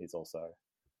comfortable is also,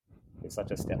 it's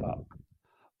such a step up.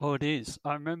 Oh, it is.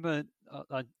 I remember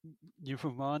you've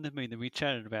reminded me that we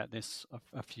chatted about this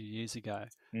a few years ago.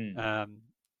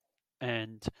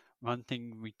 And one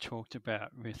thing we talked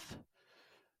about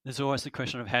there's always the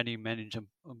question of how do you manage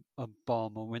a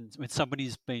bomb, or when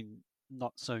somebody's been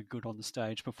not so good on the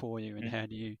stage before you, and how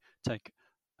do you take,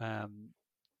 how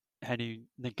do you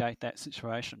negate that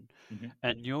situation? Mm-hmm.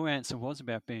 And your answer was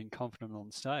about being confident on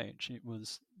stage. It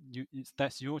was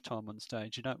that's your time on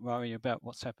stage. You don't worry about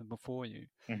what's happened before you,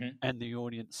 and the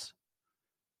audience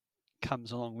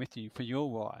comes along with you for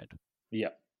your ride.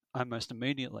 almost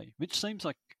immediately, which seems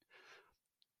like,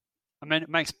 I mean, it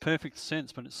makes perfect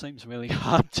sense, but it seems really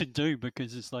hard to do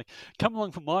because it's like, come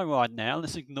along for my ride now.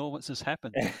 Let's ignore what's just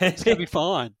happened. It's gonna be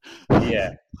fine.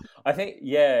 Yeah, I think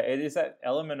it is that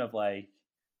element of like,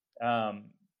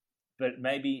 but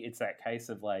maybe it's that case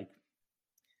of like,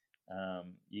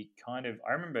 you kind of.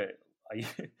 I remember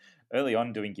early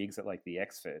on doing gigs at like the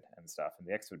Exford and stuff, and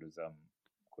the Exford was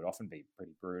could often be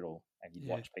pretty brutal, and you'd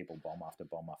watch people bomb after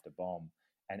bomb after bomb,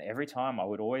 and every time I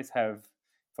would always have,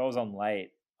 if I was on late,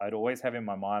 I'd always have in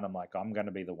my mind, I'm like, I'm going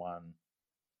to be the one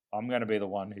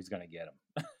who's going to get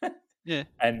them. Yeah.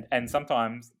 And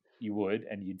sometimes you would,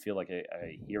 and you'd feel like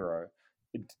a hero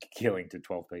killing to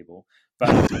 12 people,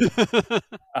 but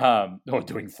or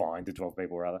doing fine to 12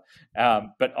 people rather.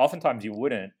 But oftentimes you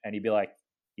wouldn't, and you'd be like,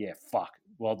 yeah, fuck.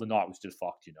 Well, the night was just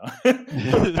fucked, you know.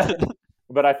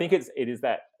 But I think it is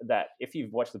that if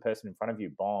you've watched the person in front of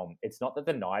you bomb, it's not that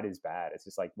the night is bad. It's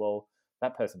just like, well,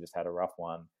 that person just had a rough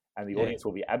one, and the audience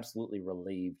will be absolutely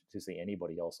relieved to see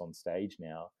anybody else on stage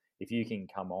now. If you can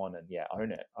come on and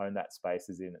own that space,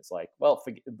 as in, it's like, well,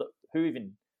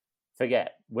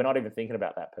 forget, we're not even thinking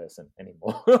about that person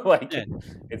anymore. Like,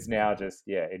 it's now just,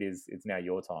 it's now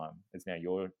your time. It's now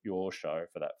your show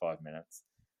for that 5 minutes.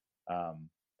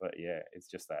 But yeah, it's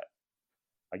just that,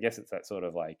 I guess it's that sort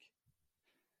of like,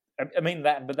 I mean,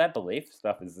 that belief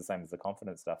stuff is the same as the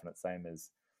confidence stuff, and it's the same as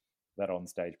that on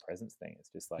stage presence thing. It's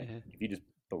just like, if you just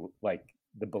like,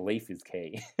 the belief is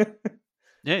key.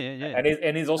 Yeah. And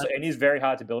is very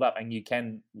hard to build up, and you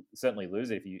can certainly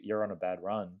lose it if you're on a bad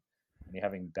run and you're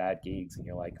having bad gigs, and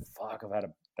you're like, fuck, I've had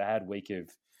a bad week of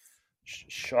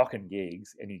shocking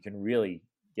gigs, and you can really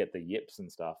get the yips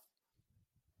and stuff.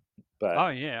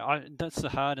 But that's the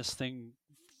hardest thing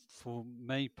for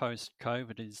me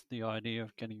post-COVID, is the idea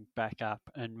of getting back up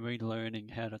and relearning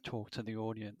how to talk to the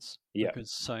audience. Because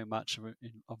so much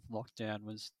of lockdown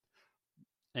was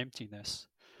emptiness.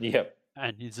 Yep.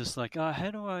 And you're just like, how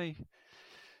do I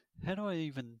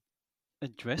even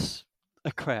address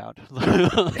a crowd?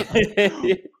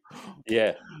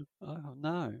 Yeah. Oh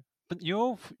no! But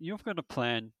you've got a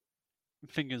plan.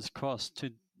 Fingers crossed.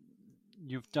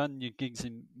 You've done your gigs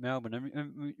in Melbourne,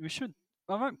 and we should.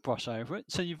 I won't brush over it.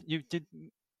 So you did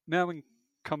Melbourne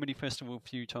Comedy Festival a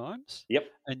few times. Yep.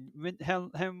 And how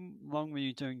long were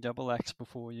you doing double acts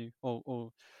before you,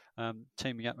 or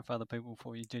teaming up with other people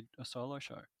before you did a solo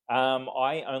show?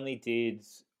 I only did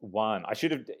one. I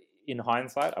should have, in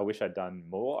hindsight, I wish I'd done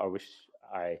more. I wish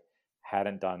I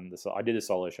hadn't done I did a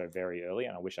solo show very early,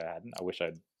 and I wish I hadn't. I wish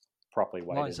I'd properly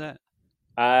waited. Why is that?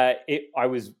 I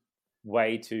was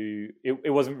way too.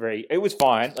 It wasn't very. It was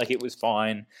fine. Like, it was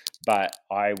fine, but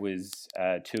I was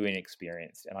too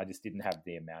inexperienced, and I just didn't have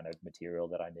the amount of material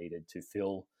that I needed to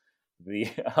fill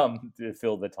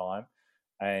the time.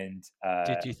 And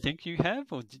did you think you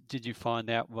have, or did you find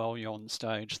out while you're on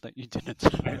stage that you didn't?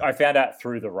 I found out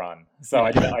through the run. So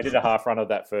I did a half run of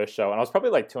that first show, and I was probably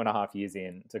like 2.5 years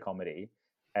into comedy,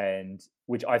 and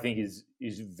which I think is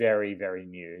very, very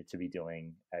new to be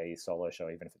doing a solo show,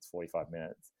 even if it's 45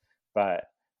 minutes.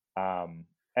 But and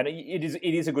it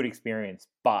is a good experience.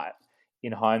 But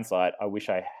in hindsight, I wish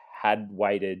I had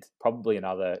waited probably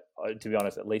another, to be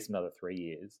honest, at least another 3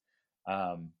 years.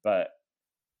 But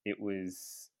it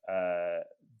was I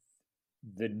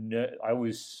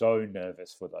was so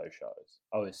nervous for those shows.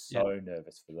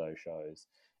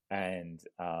 And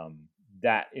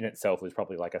that in itself was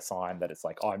probably like a sign that it's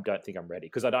like, I don't think I'm ready,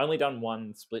 because I'd only done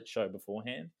one split show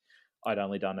beforehand. I'd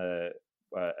only done a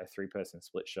 3-person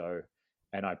split show,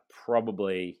 and I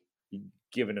probably,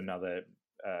 given another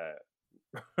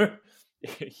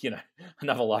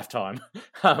another lifetime,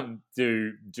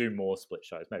 do more split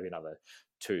shows, maybe another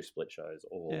 2 split shows,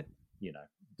 or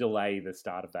delay the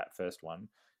start of that first one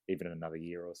even another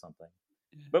year or something.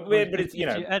 But it's, if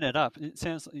you add it up, it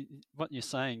sounds, what you're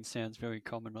saying sounds very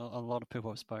common. A lot of people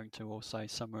I've spoken to will say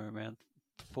somewhere around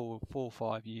 4 or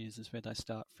 5 years is where they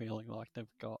start feeling like they've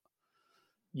got.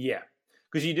 Yeah,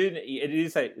 because you do. It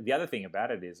is the other thing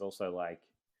about it is also like,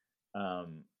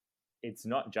 it's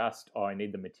not just, I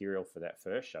need the material for that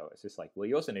first show. It's just like, well,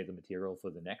 you also need the material for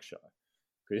the next show,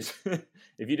 because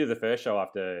if you do the first show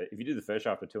after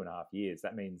 2.5 years,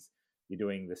 that means you're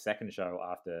doing the second show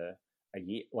after a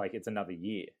year. Like, it's another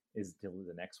year is till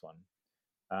the next one.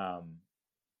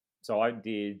 So I've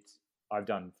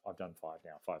done 5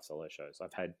 now, 5 solo shows.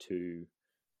 I've had 2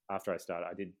 after I started.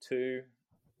 I did 2,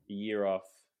 a year off,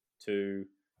 2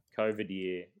 COVID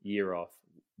year off,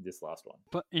 this last one.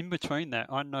 But in between that,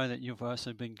 I know that you've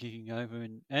also been gigging over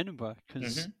in Edinburgh,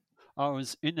 because I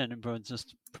was in Edinburgh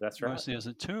just That's right. mostly as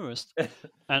a tourist,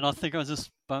 and I think I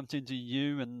just bumped into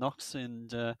you and Knox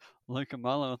and Luca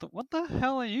Muller. I thought, what the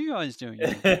hell are you guys doing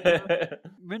here?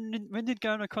 When did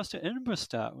going across to Edinburgh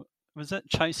start? Was that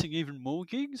chasing even more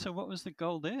gigs, or what was the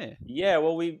goal there? Yeah,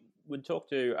 well, we would talk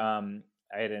to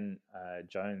Aidan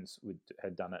Jones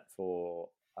had done it for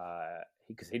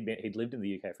because he'd lived in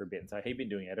the UK for a bit, and so he'd been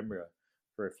doing Edinburgh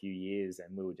for a few years,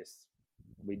 and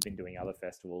we'd been doing other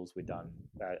festivals. We'd done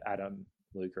Adam,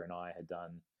 Luca, and I had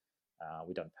done.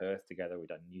 We'd done Perth together. We'd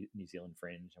done New Zealand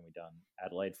Fringe, and we'd done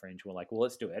Adelaide Fringe. We're like, well,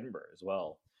 let's do Edinburgh as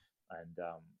well, and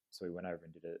so we went over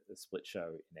and did a split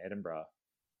show in Edinburgh,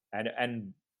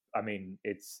 and I mean,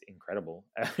 it's incredible.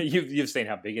 You've seen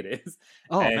how big it is.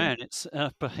 Oh, man, it's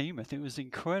a behemoth. It was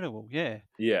incredible. Yeah.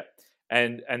 Yeah.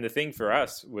 And the thing for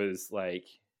us was like,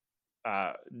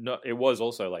 it was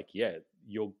also like, yeah,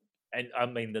 and I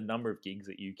mean, the number of gigs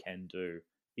that you can do,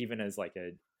 even as like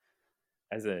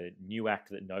as a new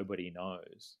act that nobody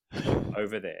knows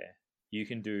over there, you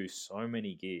can do so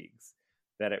many gigs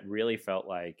that it really felt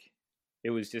like it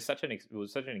was just such an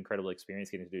incredible experience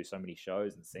getting to do so many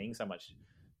shows and seeing so much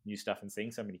new stuff and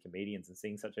seeing so many comedians and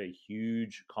seeing such a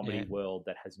huge comedy world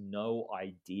that has no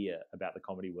idea about the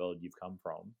comedy world you've come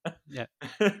from. Yeah.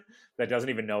 That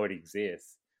doesn't even know it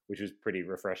exists, which was pretty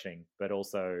refreshing, but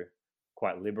also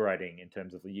quite liberating in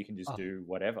terms of you can just do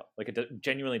whatever. Like it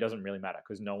genuinely doesn't really matter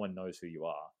because no one knows who you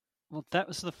are. Well, that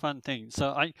was the fun thing.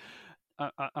 So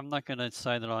I'm not going to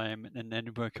say that I am an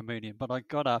Edinburgh comedian, but I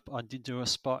got up. I did do a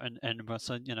spot in Edinburgh,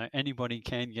 so anybody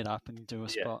can get up and do a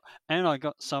spot. And I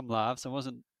got some laughs. I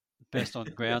wasn't best on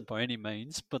ground by any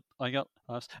means, but I got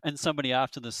laughs. And somebody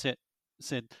after the set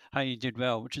said, "Hey, you did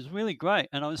well," which is really great.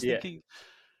 And I was thinking,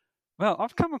 well,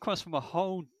 I've come across from a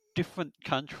whole different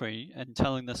country and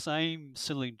telling the same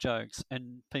silly jokes,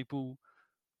 and people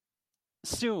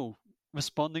still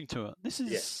responding to it. This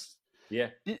is. Yeah,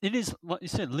 it is, like you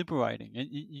said, liberating.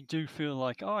 You do feel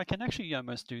like, I can actually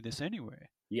almost do this anywhere.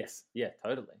 Yes, yeah,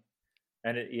 totally.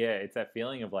 And it's that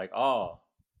feeling of like, oh,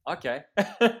 okay,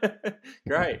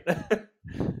 great.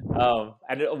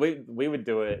 And we would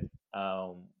do it.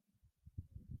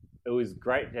 It was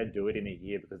great to do it in a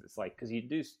year because it's like you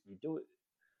do it.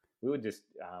 We would just,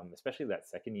 especially that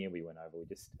second year we went over, we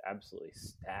just absolutely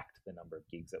stacked the number of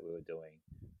gigs that we were doing.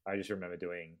 I just remember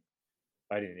doing.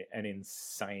 I did an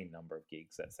insane number of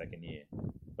gigs that second year,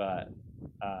 but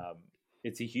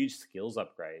it's a huge skills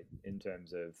upgrade in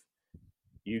terms of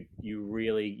you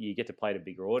get to play to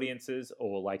bigger audiences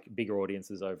or like bigger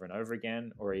audiences over and over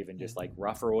again, or even just like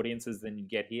rougher audiences than you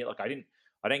get here. Like I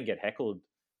didn't get heckled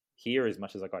here as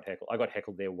much as I got heckled. I got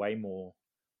heckled there way more.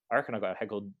 I reckon I got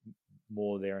heckled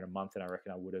more there in a month than I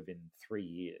reckon I would have in 3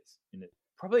 years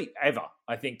probably ever,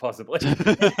 I think, possibly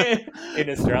in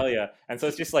Australia. And so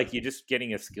it's just like you're just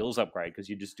getting a skills upgrade because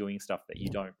you're just doing stuff that you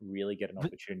don't really get an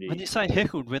opportunity. When you say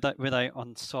heckled, were they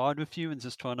on side with you and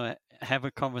just trying to have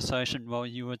a conversation while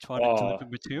you were trying to deliver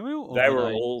material? Or they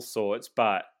were all sorts,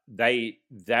 but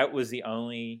that was the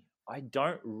only. I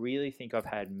don't really think I've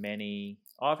had many.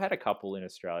 I've had a couple in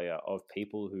Australia of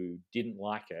people who didn't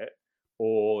like it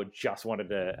or just wanted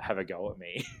to have a go at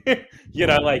me,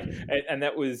 and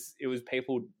it was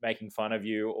people making fun of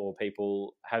you or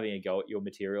people having a go at your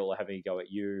material or having a go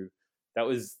at you. That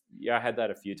was, I had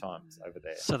that a few times over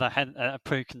there. So they had a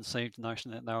preconceived notion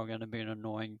that they were going to be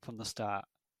annoying from the start.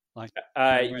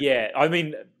 Yeah, I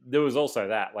mean, there was also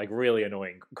that, like, really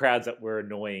annoying crowds that were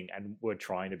annoying and were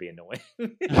trying to be annoying.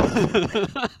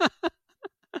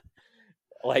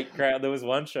 There was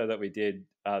one show that we did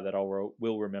that I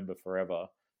will remember forever.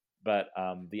 But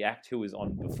the act who was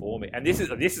on before me, and this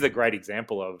is a great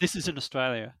example of. This is in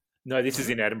Australia. No, this is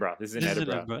in Edinburgh. This is in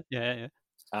Edinburgh. Yeah.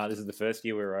 This is the first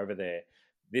year we were over there.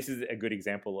 This is a good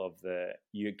example of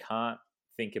you can't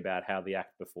think about how the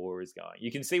act before is going.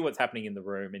 You can see what's happening in the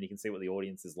room and you can see what the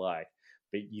audience is like,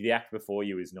 but the act before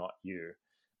you is not you.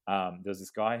 There was this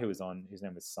guy who was on, his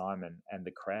name was Simon, and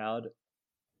the crowd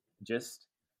just,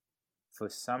 for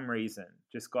some reason,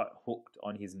 just got hooked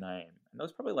on his name. And there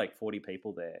was probably like 40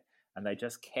 people there, and they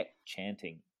just kept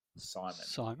chanting Simon.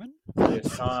 Simon? Yeah,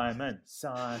 Simon.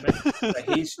 So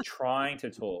he's trying to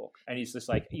talk, and he's just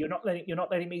like, you're not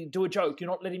letting me do a joke. You're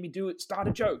not letting me start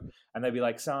a joke. And they'd be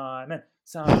like, Simon.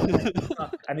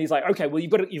 And he's like, okay, well,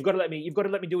 you've got to let me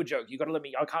do a joke. You've got to let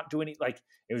me. I can't do any. Like,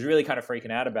 it was really kind of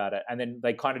freaking out about it. And then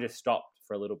they kind of just stopped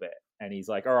for a little bit. And he's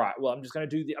like, all right, well, I'm going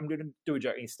to do a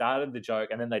joke. And he started the joke,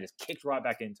 and then they just kicked right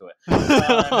back into it.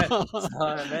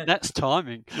 Simon. That's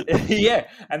timing. Yeah.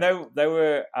 And they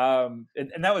were, and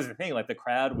that was the thing. Like, the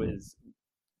crowd was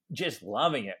just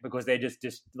loving it because they're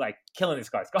just like killing this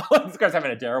guy. This guy's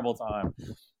having a terrible time.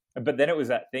 But then it was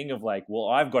that thing of like, well,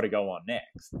 I've got to go on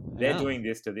next. They're doing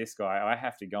this to this guy. I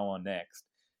have to go on next.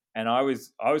 And I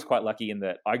was quite lucky in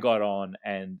that I got on,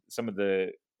 and some of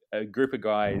a group of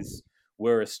guys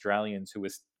were Australians who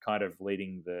was kind of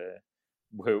leading the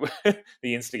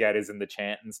instigators and the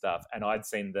chant and stuff. And I'd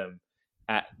seen them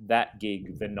at that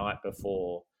gig the night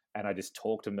before, and I just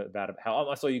talked to them about how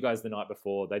I saw you guys the night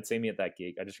before. They'd seen me at that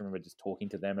gig. I just remember just talking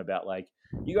to them about like,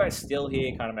 you guys still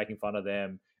here, kind of making fun of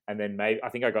them. And then I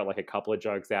think I got like a couple of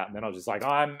jokes out, and then I was just like,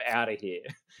 I'm out of here.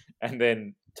 And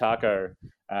then Taco,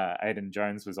 Aidan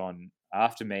Jones, was on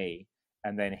after me,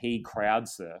 and then he crowd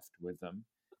surfed with them.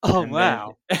 Oh,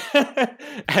 wow.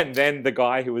 And then the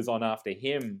guy who was on after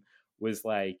him was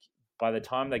like, by the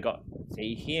time they got to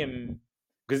see him,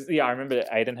 because I remember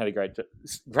Aidan had a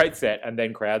great set and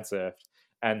then crowd surfed.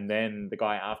 And then the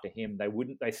guy after him,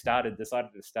 decided to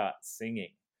start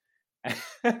singing.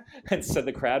 And so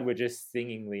the crowd were just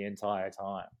singing the entire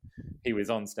time he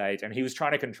was on stage, and he was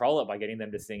trying to control it by getting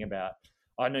them to sing about,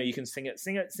 oh no, you can sing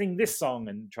sing this song,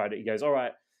 and he goes, all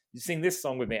right, you sing this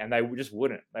song with me, and they just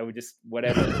wouldn't. They would just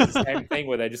whatever. It's the same thing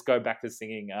where they just go back to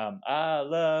singing, I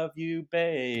love you,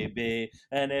 baby,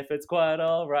 and if it's quite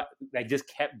all right. They just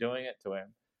kept doing it to him,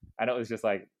 and it was just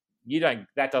like,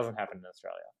 that doesn't happen in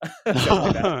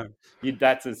Australia.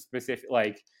 That's a specific,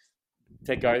 like,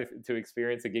 to go to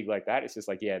experience a gig like that, it's just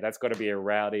like, yeah, that's got to be a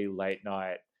rowdy, late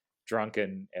night,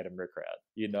 drunken Edinburgh crowd.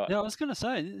 Yeah, I was going to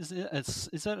say, is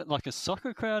that like a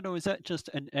soccer crowd, or is that just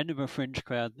an Edinburgh Fringe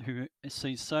crowd who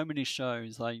sees so many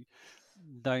shows, like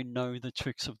they know the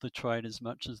tricks of the trade as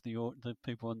much as the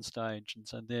people on stage, and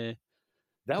so they're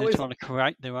trying to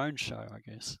create their own show, I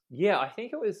guess. Yeah, I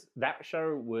think that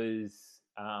show was.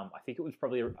 I think it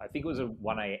was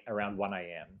around 1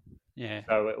 a.m. Yeah.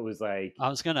 So it was like, I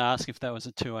was going to ask if that was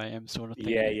a 2 a.m. sort of thing.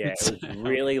 Yeah. It was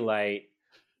really late.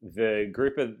 The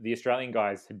group of the Australian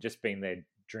guys had just been there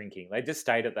drinking. They just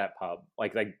stayed at that pub.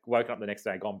 Like, they woken up the next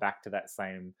day, gone back to that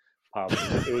same pub.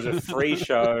 It was a free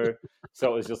show. So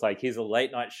it was just like, here's a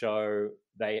late night show.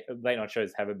 Late night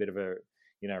shows have a bit of a,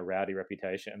 rowdy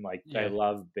reputation. Like, they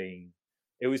love being,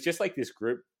 it was just like this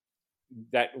group,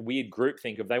 that weird group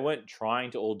think of, they weren't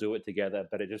trying to all do it together,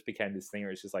 but it just became this thing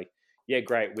where it's just like, yeah,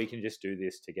 great, we can just do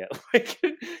this together. We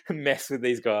can mess with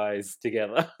these guys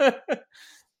together.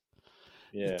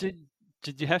 Yeah.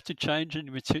 Did you have to change any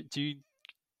material? Do you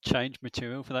change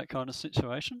material for that kind of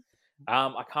situation?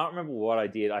 I can't remember what I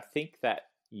did. I think that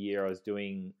year I was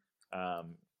doing, what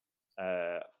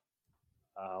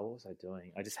was I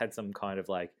doing? I just had some kind of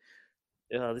like,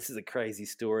 this is a crazy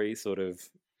story sort of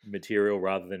material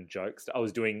rather than jokes. I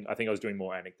think I was doing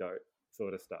more anecdote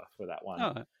sort of stuff for that one.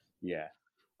 Oh. Yeah.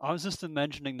 I was just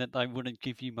imagining that they wouldn't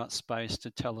give you much space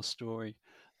to tell a story.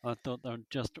 I thought they would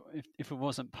just, if it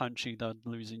wasn't punchy, they'd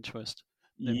lose interest.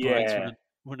 Their brains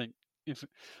wouldn't. If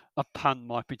a pun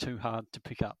might be too hard to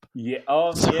pick up. Yeah.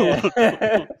 Oh, yeah.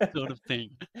 Sort of thing.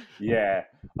 Yeah.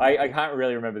 I can't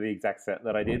really remember the exact set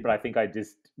that I did, but I think I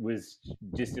just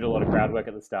did a lot of crowd work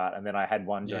at the start, and then I had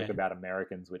one joke about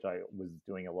Americans, which I was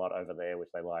doing a lot over there, which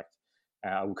they liked.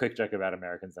 A quick joke about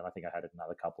Americans, and I think I had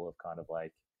another couple of kind of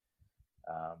like.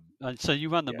 So you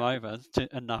won them over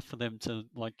enough for them to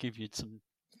like give you some.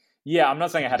 Yeah, I'm not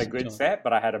saying I had a good set,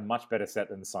 but I had a much better set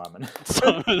than Simon.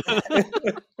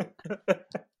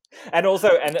 And also,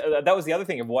 that was the other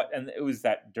thing and it was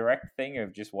that direct thing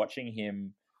of just watching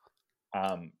him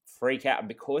freak out. And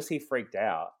because he freaked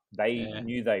out, they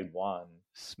knew they won.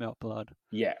 Smelt blood.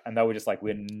 Yeah, and they were just like,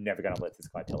 we're never going to let this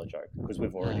guy tell a joke because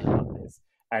we've already done this.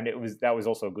 And that was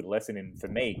also a good lesson for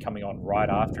me coming on right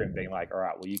after him being like, all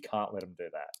right, well, you can't let him do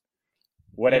that.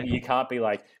 Whatever, you can't be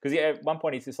like, because at one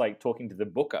point he's just like talking to the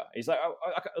booker. He's like,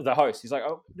 the host. He's like,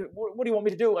 what do you want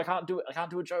me to do? I can't do it. I can't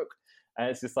do a joke. And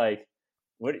it's just like,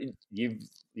 what you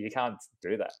can't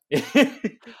do that.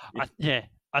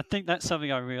 I think that's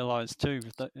something I realised too.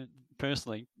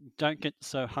 Personally, don't get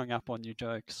so hung up on your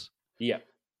jokes. Yeah.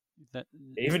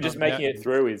 Even just making it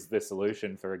through is the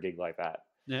solution for a gig like that.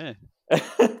 Yeah.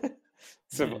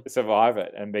 Survive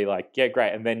it and be like, yeah,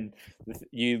 great. And then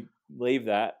you leave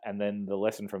that, and then the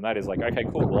lesson from that is like, okay,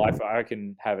 cool. Well, I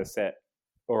can have a set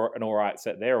or an all right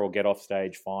set there, or get off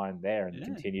stage fine there and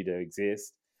continue to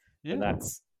exist. Yeah. And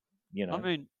that's, I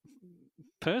mean,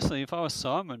 personally, if I was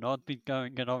Simon, I'd be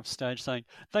going get off stage saying,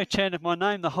 they chanted my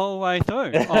name the whole way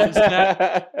through. That's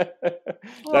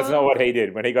not what he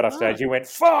did. When he got off stage, he went,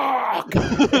 fuck!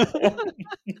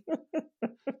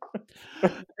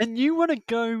 And you want to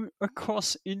go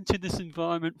across into this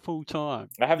environment full time.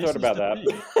 I have thought about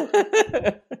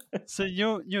that. So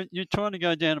you're trying to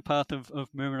go down a path of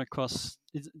moving across,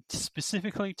 is it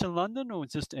specifically to London or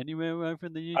just anywhere over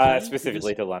in the UK?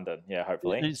 Specifically to London, yeah,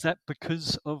 hopefully. Is that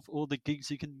because of all the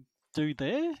gigs you can do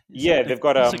there? They've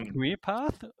got a career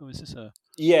path, or is this a?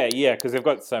 Yeah, because they've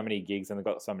got so many gigs and they've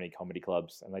got so many comedy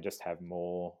clubs, and they just have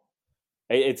more.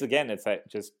 It's like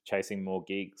just chasing more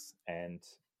gigs, and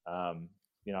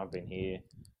I've been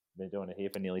doing it here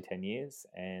for nearly 10 years,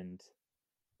 and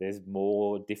there's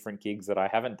more different gigs that I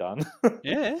haven't done.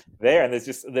 Yeah, there, and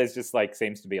there's just like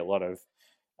seems to be a lot of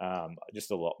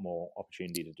just a lot more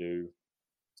opportunity to do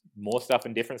more stuff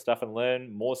and different stuff and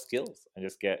learn more skills and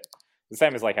just get the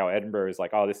same as like how Edinburgh is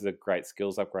like, oh, this is a great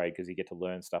skills upgrade because you get to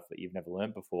learn stuff that you've never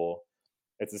learned before.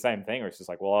 It's the same thing, where it's just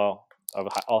like, well,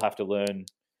 I'll have to learn,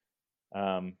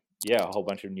 a whole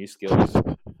bunch of new skills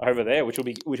over there, which will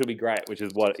be great, which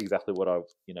is exactly what I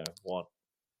want.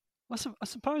 I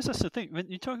suppose that's the thing. When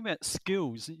you're talking about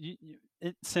skills,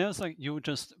 it sounds like you're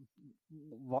just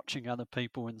watching other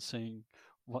people and seeing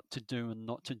what to do and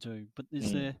not to do. But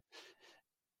is there?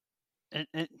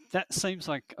 That seems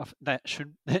like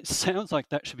It sounds like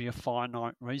that should be a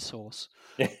finite resource.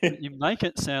 You make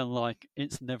it sound like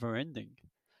it's never ending.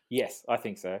 Yes, I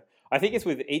think so. I think it's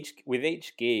with each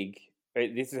gig.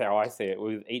 This is how I see it.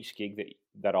 With each gig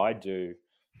that I do,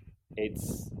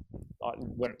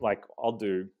 I'll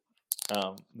do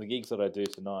the gigs that I do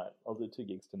tonight. I'll do 2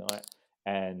 gigs tonight,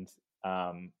 and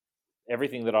every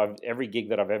gig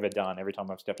that I've ever done, every time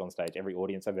I've stepped on stage, every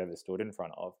audience I've ever stood in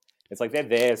front of, it's like they're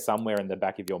there somewhere in the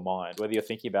back of your mind, whether you're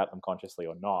thinking about them consciously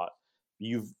or not.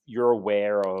 You're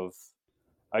aware of,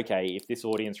 okay, if this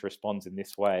audience responds in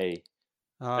this way,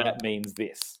 that means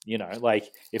this.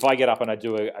 Like if I get up and I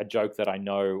do a joke that I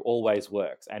know always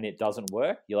works and it doesn't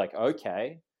work, you're like,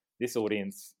 okay, this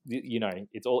audience,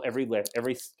 it's all every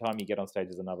time you get on stage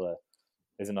there's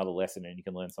another lesson and you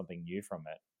can learn something new from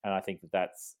it. And I think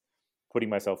that's putting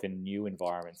myself in new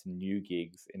environments, new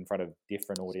gigs in front of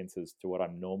different audiences to what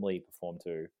I'm normally perform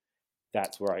to.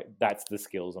 That's the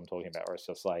skills I'm talking about, where it's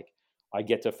just like I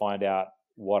get to find out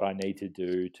what I need to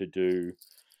do to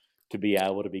be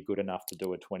able to be good enough to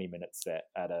do a 20-minute set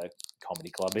at a comedy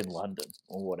club in London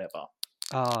or whatever.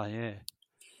 Oh yeah.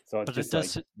 So it's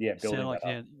just building that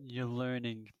up. You're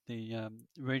learning the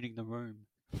reading the room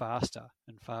faster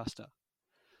and faster.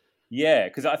 Yeah,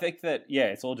 because I think that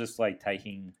it's all just like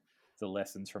taking the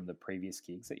lessons from the previous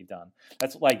gigs that you've done.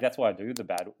 That's why I do you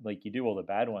do all the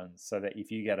bad ones, so that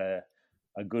if you get a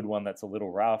good one that's a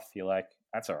little rough, you're like,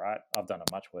 that's all right. I've done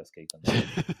a much worse gig than this.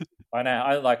 I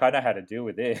know how to deal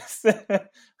with this.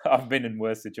 I've been in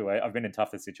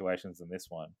tougher situations than this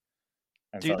one.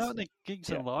 And do you know what the gigs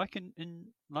are like in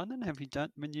London? Have you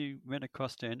done, when you went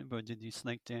across to Edinburgh, did you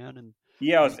sneak down and?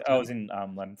 Yeah, I was in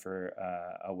London for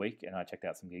a week, and I checked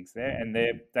out some gigs there, and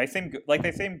they seem good. Like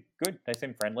they seem good. They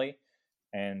seem friendly,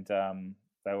 and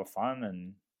they were fun.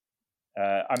 And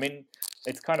I mean,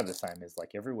 it's kind of the same as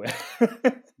like everywhere.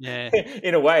 Yeah.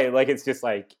 In a way, like it's just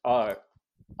like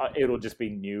it'll just be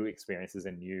new experiences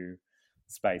and new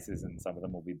spaces, and some of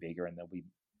them will be bigger, and there'll be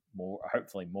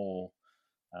hopefully more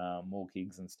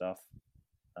gigs and stuff.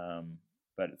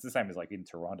 But it's the same as like in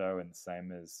Toronto, and the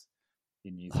same as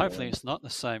in New Zealand. Hopefully it's not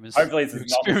the same as not the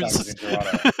same as in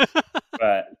Toronto.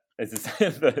 But it's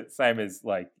the same as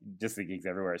like just the gigs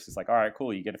everywhere. It's just like, all right,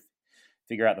 cool. You get to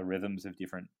figure out the rhythms of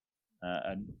different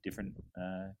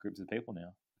groups of people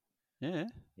now. Yeah.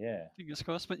 Fingers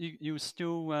crossed. But you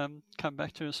still come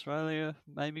back to Australia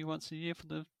maybe once a year for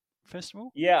the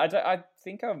festival? Yeah, I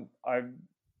think I'm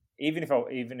even if I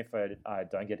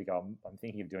don't get to go, I'm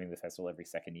thinking of doing the festival every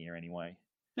second year anyway.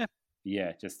 Yeah.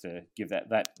 Yeah, just to give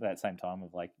that same time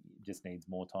of like, just needs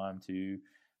more time to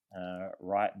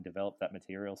write and develop that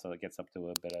material, so it gets up to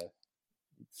a better.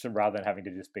 So rather than having to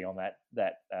just be on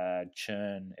that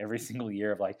churn every single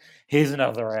year of like, here's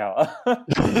another hour.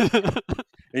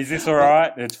 Is this all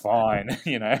right? It's fine,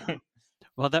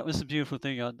 Well, that was the beautiful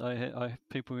thing. I've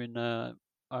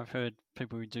heard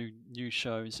people who do new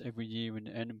shows every year in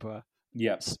Edinburgh.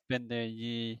 Yep. Spend their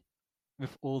year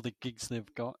with all the gigs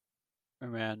they've got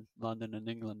around London and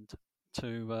England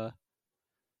to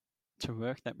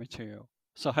work that material.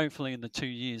 So hopefully in the 2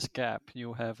 years gap,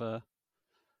 you'll have a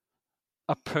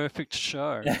perfect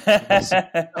show. That's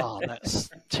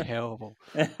terrible.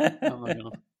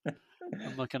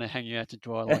 I'm not going to hang you out to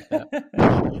dry like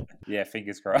that. Yeah,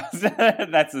 fingers crossed.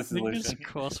 That's the solution. Fingers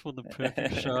crossed for the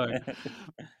perfect show.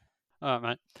 All right,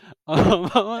 mate. I'm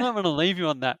not going to leave you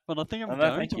on that, but I think I'm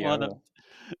going to wind up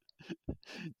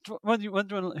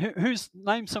Who's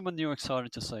name someone you're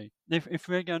excited to see? If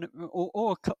we're going to,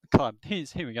 or Clive,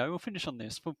 here we go. We'll finish on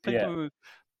this for people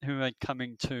who are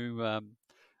coming to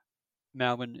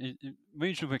Melbourne,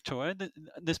 regional Victoria.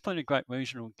 There's plenty of great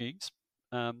regional gigs,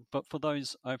 but for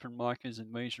those open micers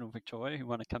in regional Victoria who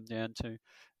want to come down to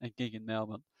a gig in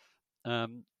Melbourne,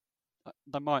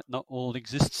 they might not all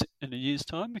exist in a year's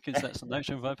time because that's the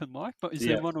nature of open mic. But is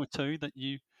there one or two that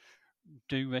you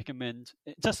do recommend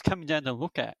just coming down to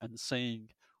look at and seeing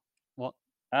what?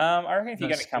 I reckon if you're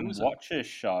going to come watch a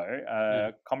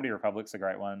show, Comedy Republic's a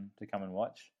great one to come and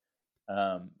watch.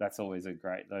 That's always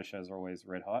those shows are always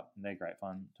red hot and they're great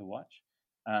fun to watch.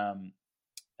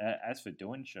 As for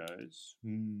doing shows,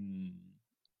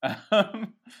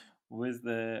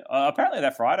 apparently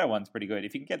that Friday one's pretty good.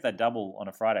 If you can get that double on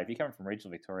a Friday, if you're coming from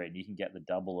regional Victoria and you can get the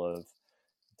double of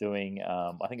doing,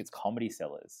 I think it's Comedy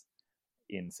Sellers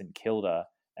in St Kilda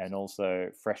and also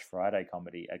Fresh Friday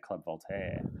Comedy at Club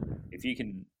Voltaire. If you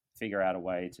can figure out a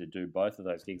way to do both of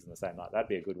those gigs in the same night, that'd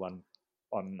be a good one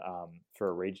on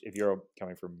for if you're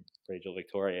coming from regional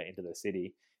Victoria into the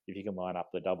city. If you can line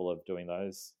up the double of doing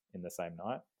those in the same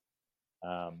night,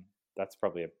 that's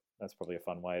probably a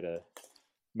fun way to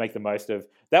make the most of.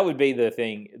 That would be the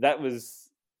thing. That would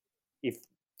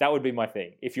be my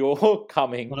thing. If you're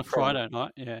coming on a Friday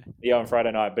night, on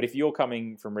Friday night. But if you're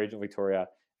coming from regional Victoria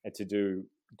to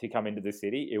come into the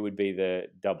city, it would be the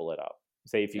double it up.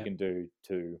 See if you can do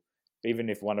two, even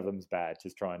if one of them's bad.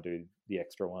 Just try and do the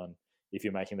extra one. If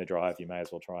you're making the drive, you may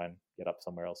as well try and get up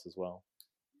somewhere else as well.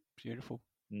 Beautiful,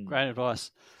 great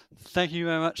advice. Thank you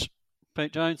very much,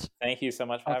 Pete Jones. Thank you so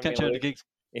much for having me. I'll catch you at the gigs.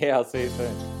 Yeah, I'll see you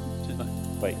soon. Cheers,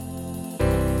 mate. Bye.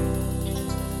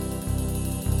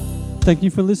 Thank you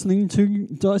for listening to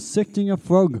Dissecting a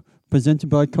Frog, presented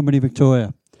by Comedy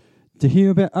Victoria. To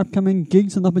hear about upcoming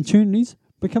gigs and opportunities,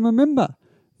 become a member.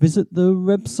 Visit the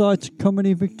website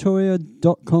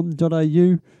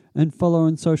comedyvictoria.com.au and follow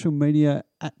on social media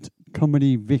at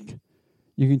ComedyVic.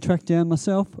 You can track down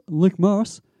myself, Luke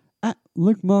Morris, at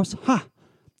Luke Morris Ha.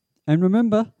 And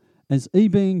remember, as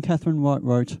E.B. and Catherine White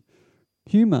wrote,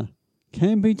 humour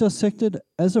can be dissected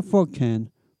as a frog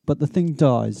can, but the thing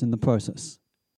dies in the process.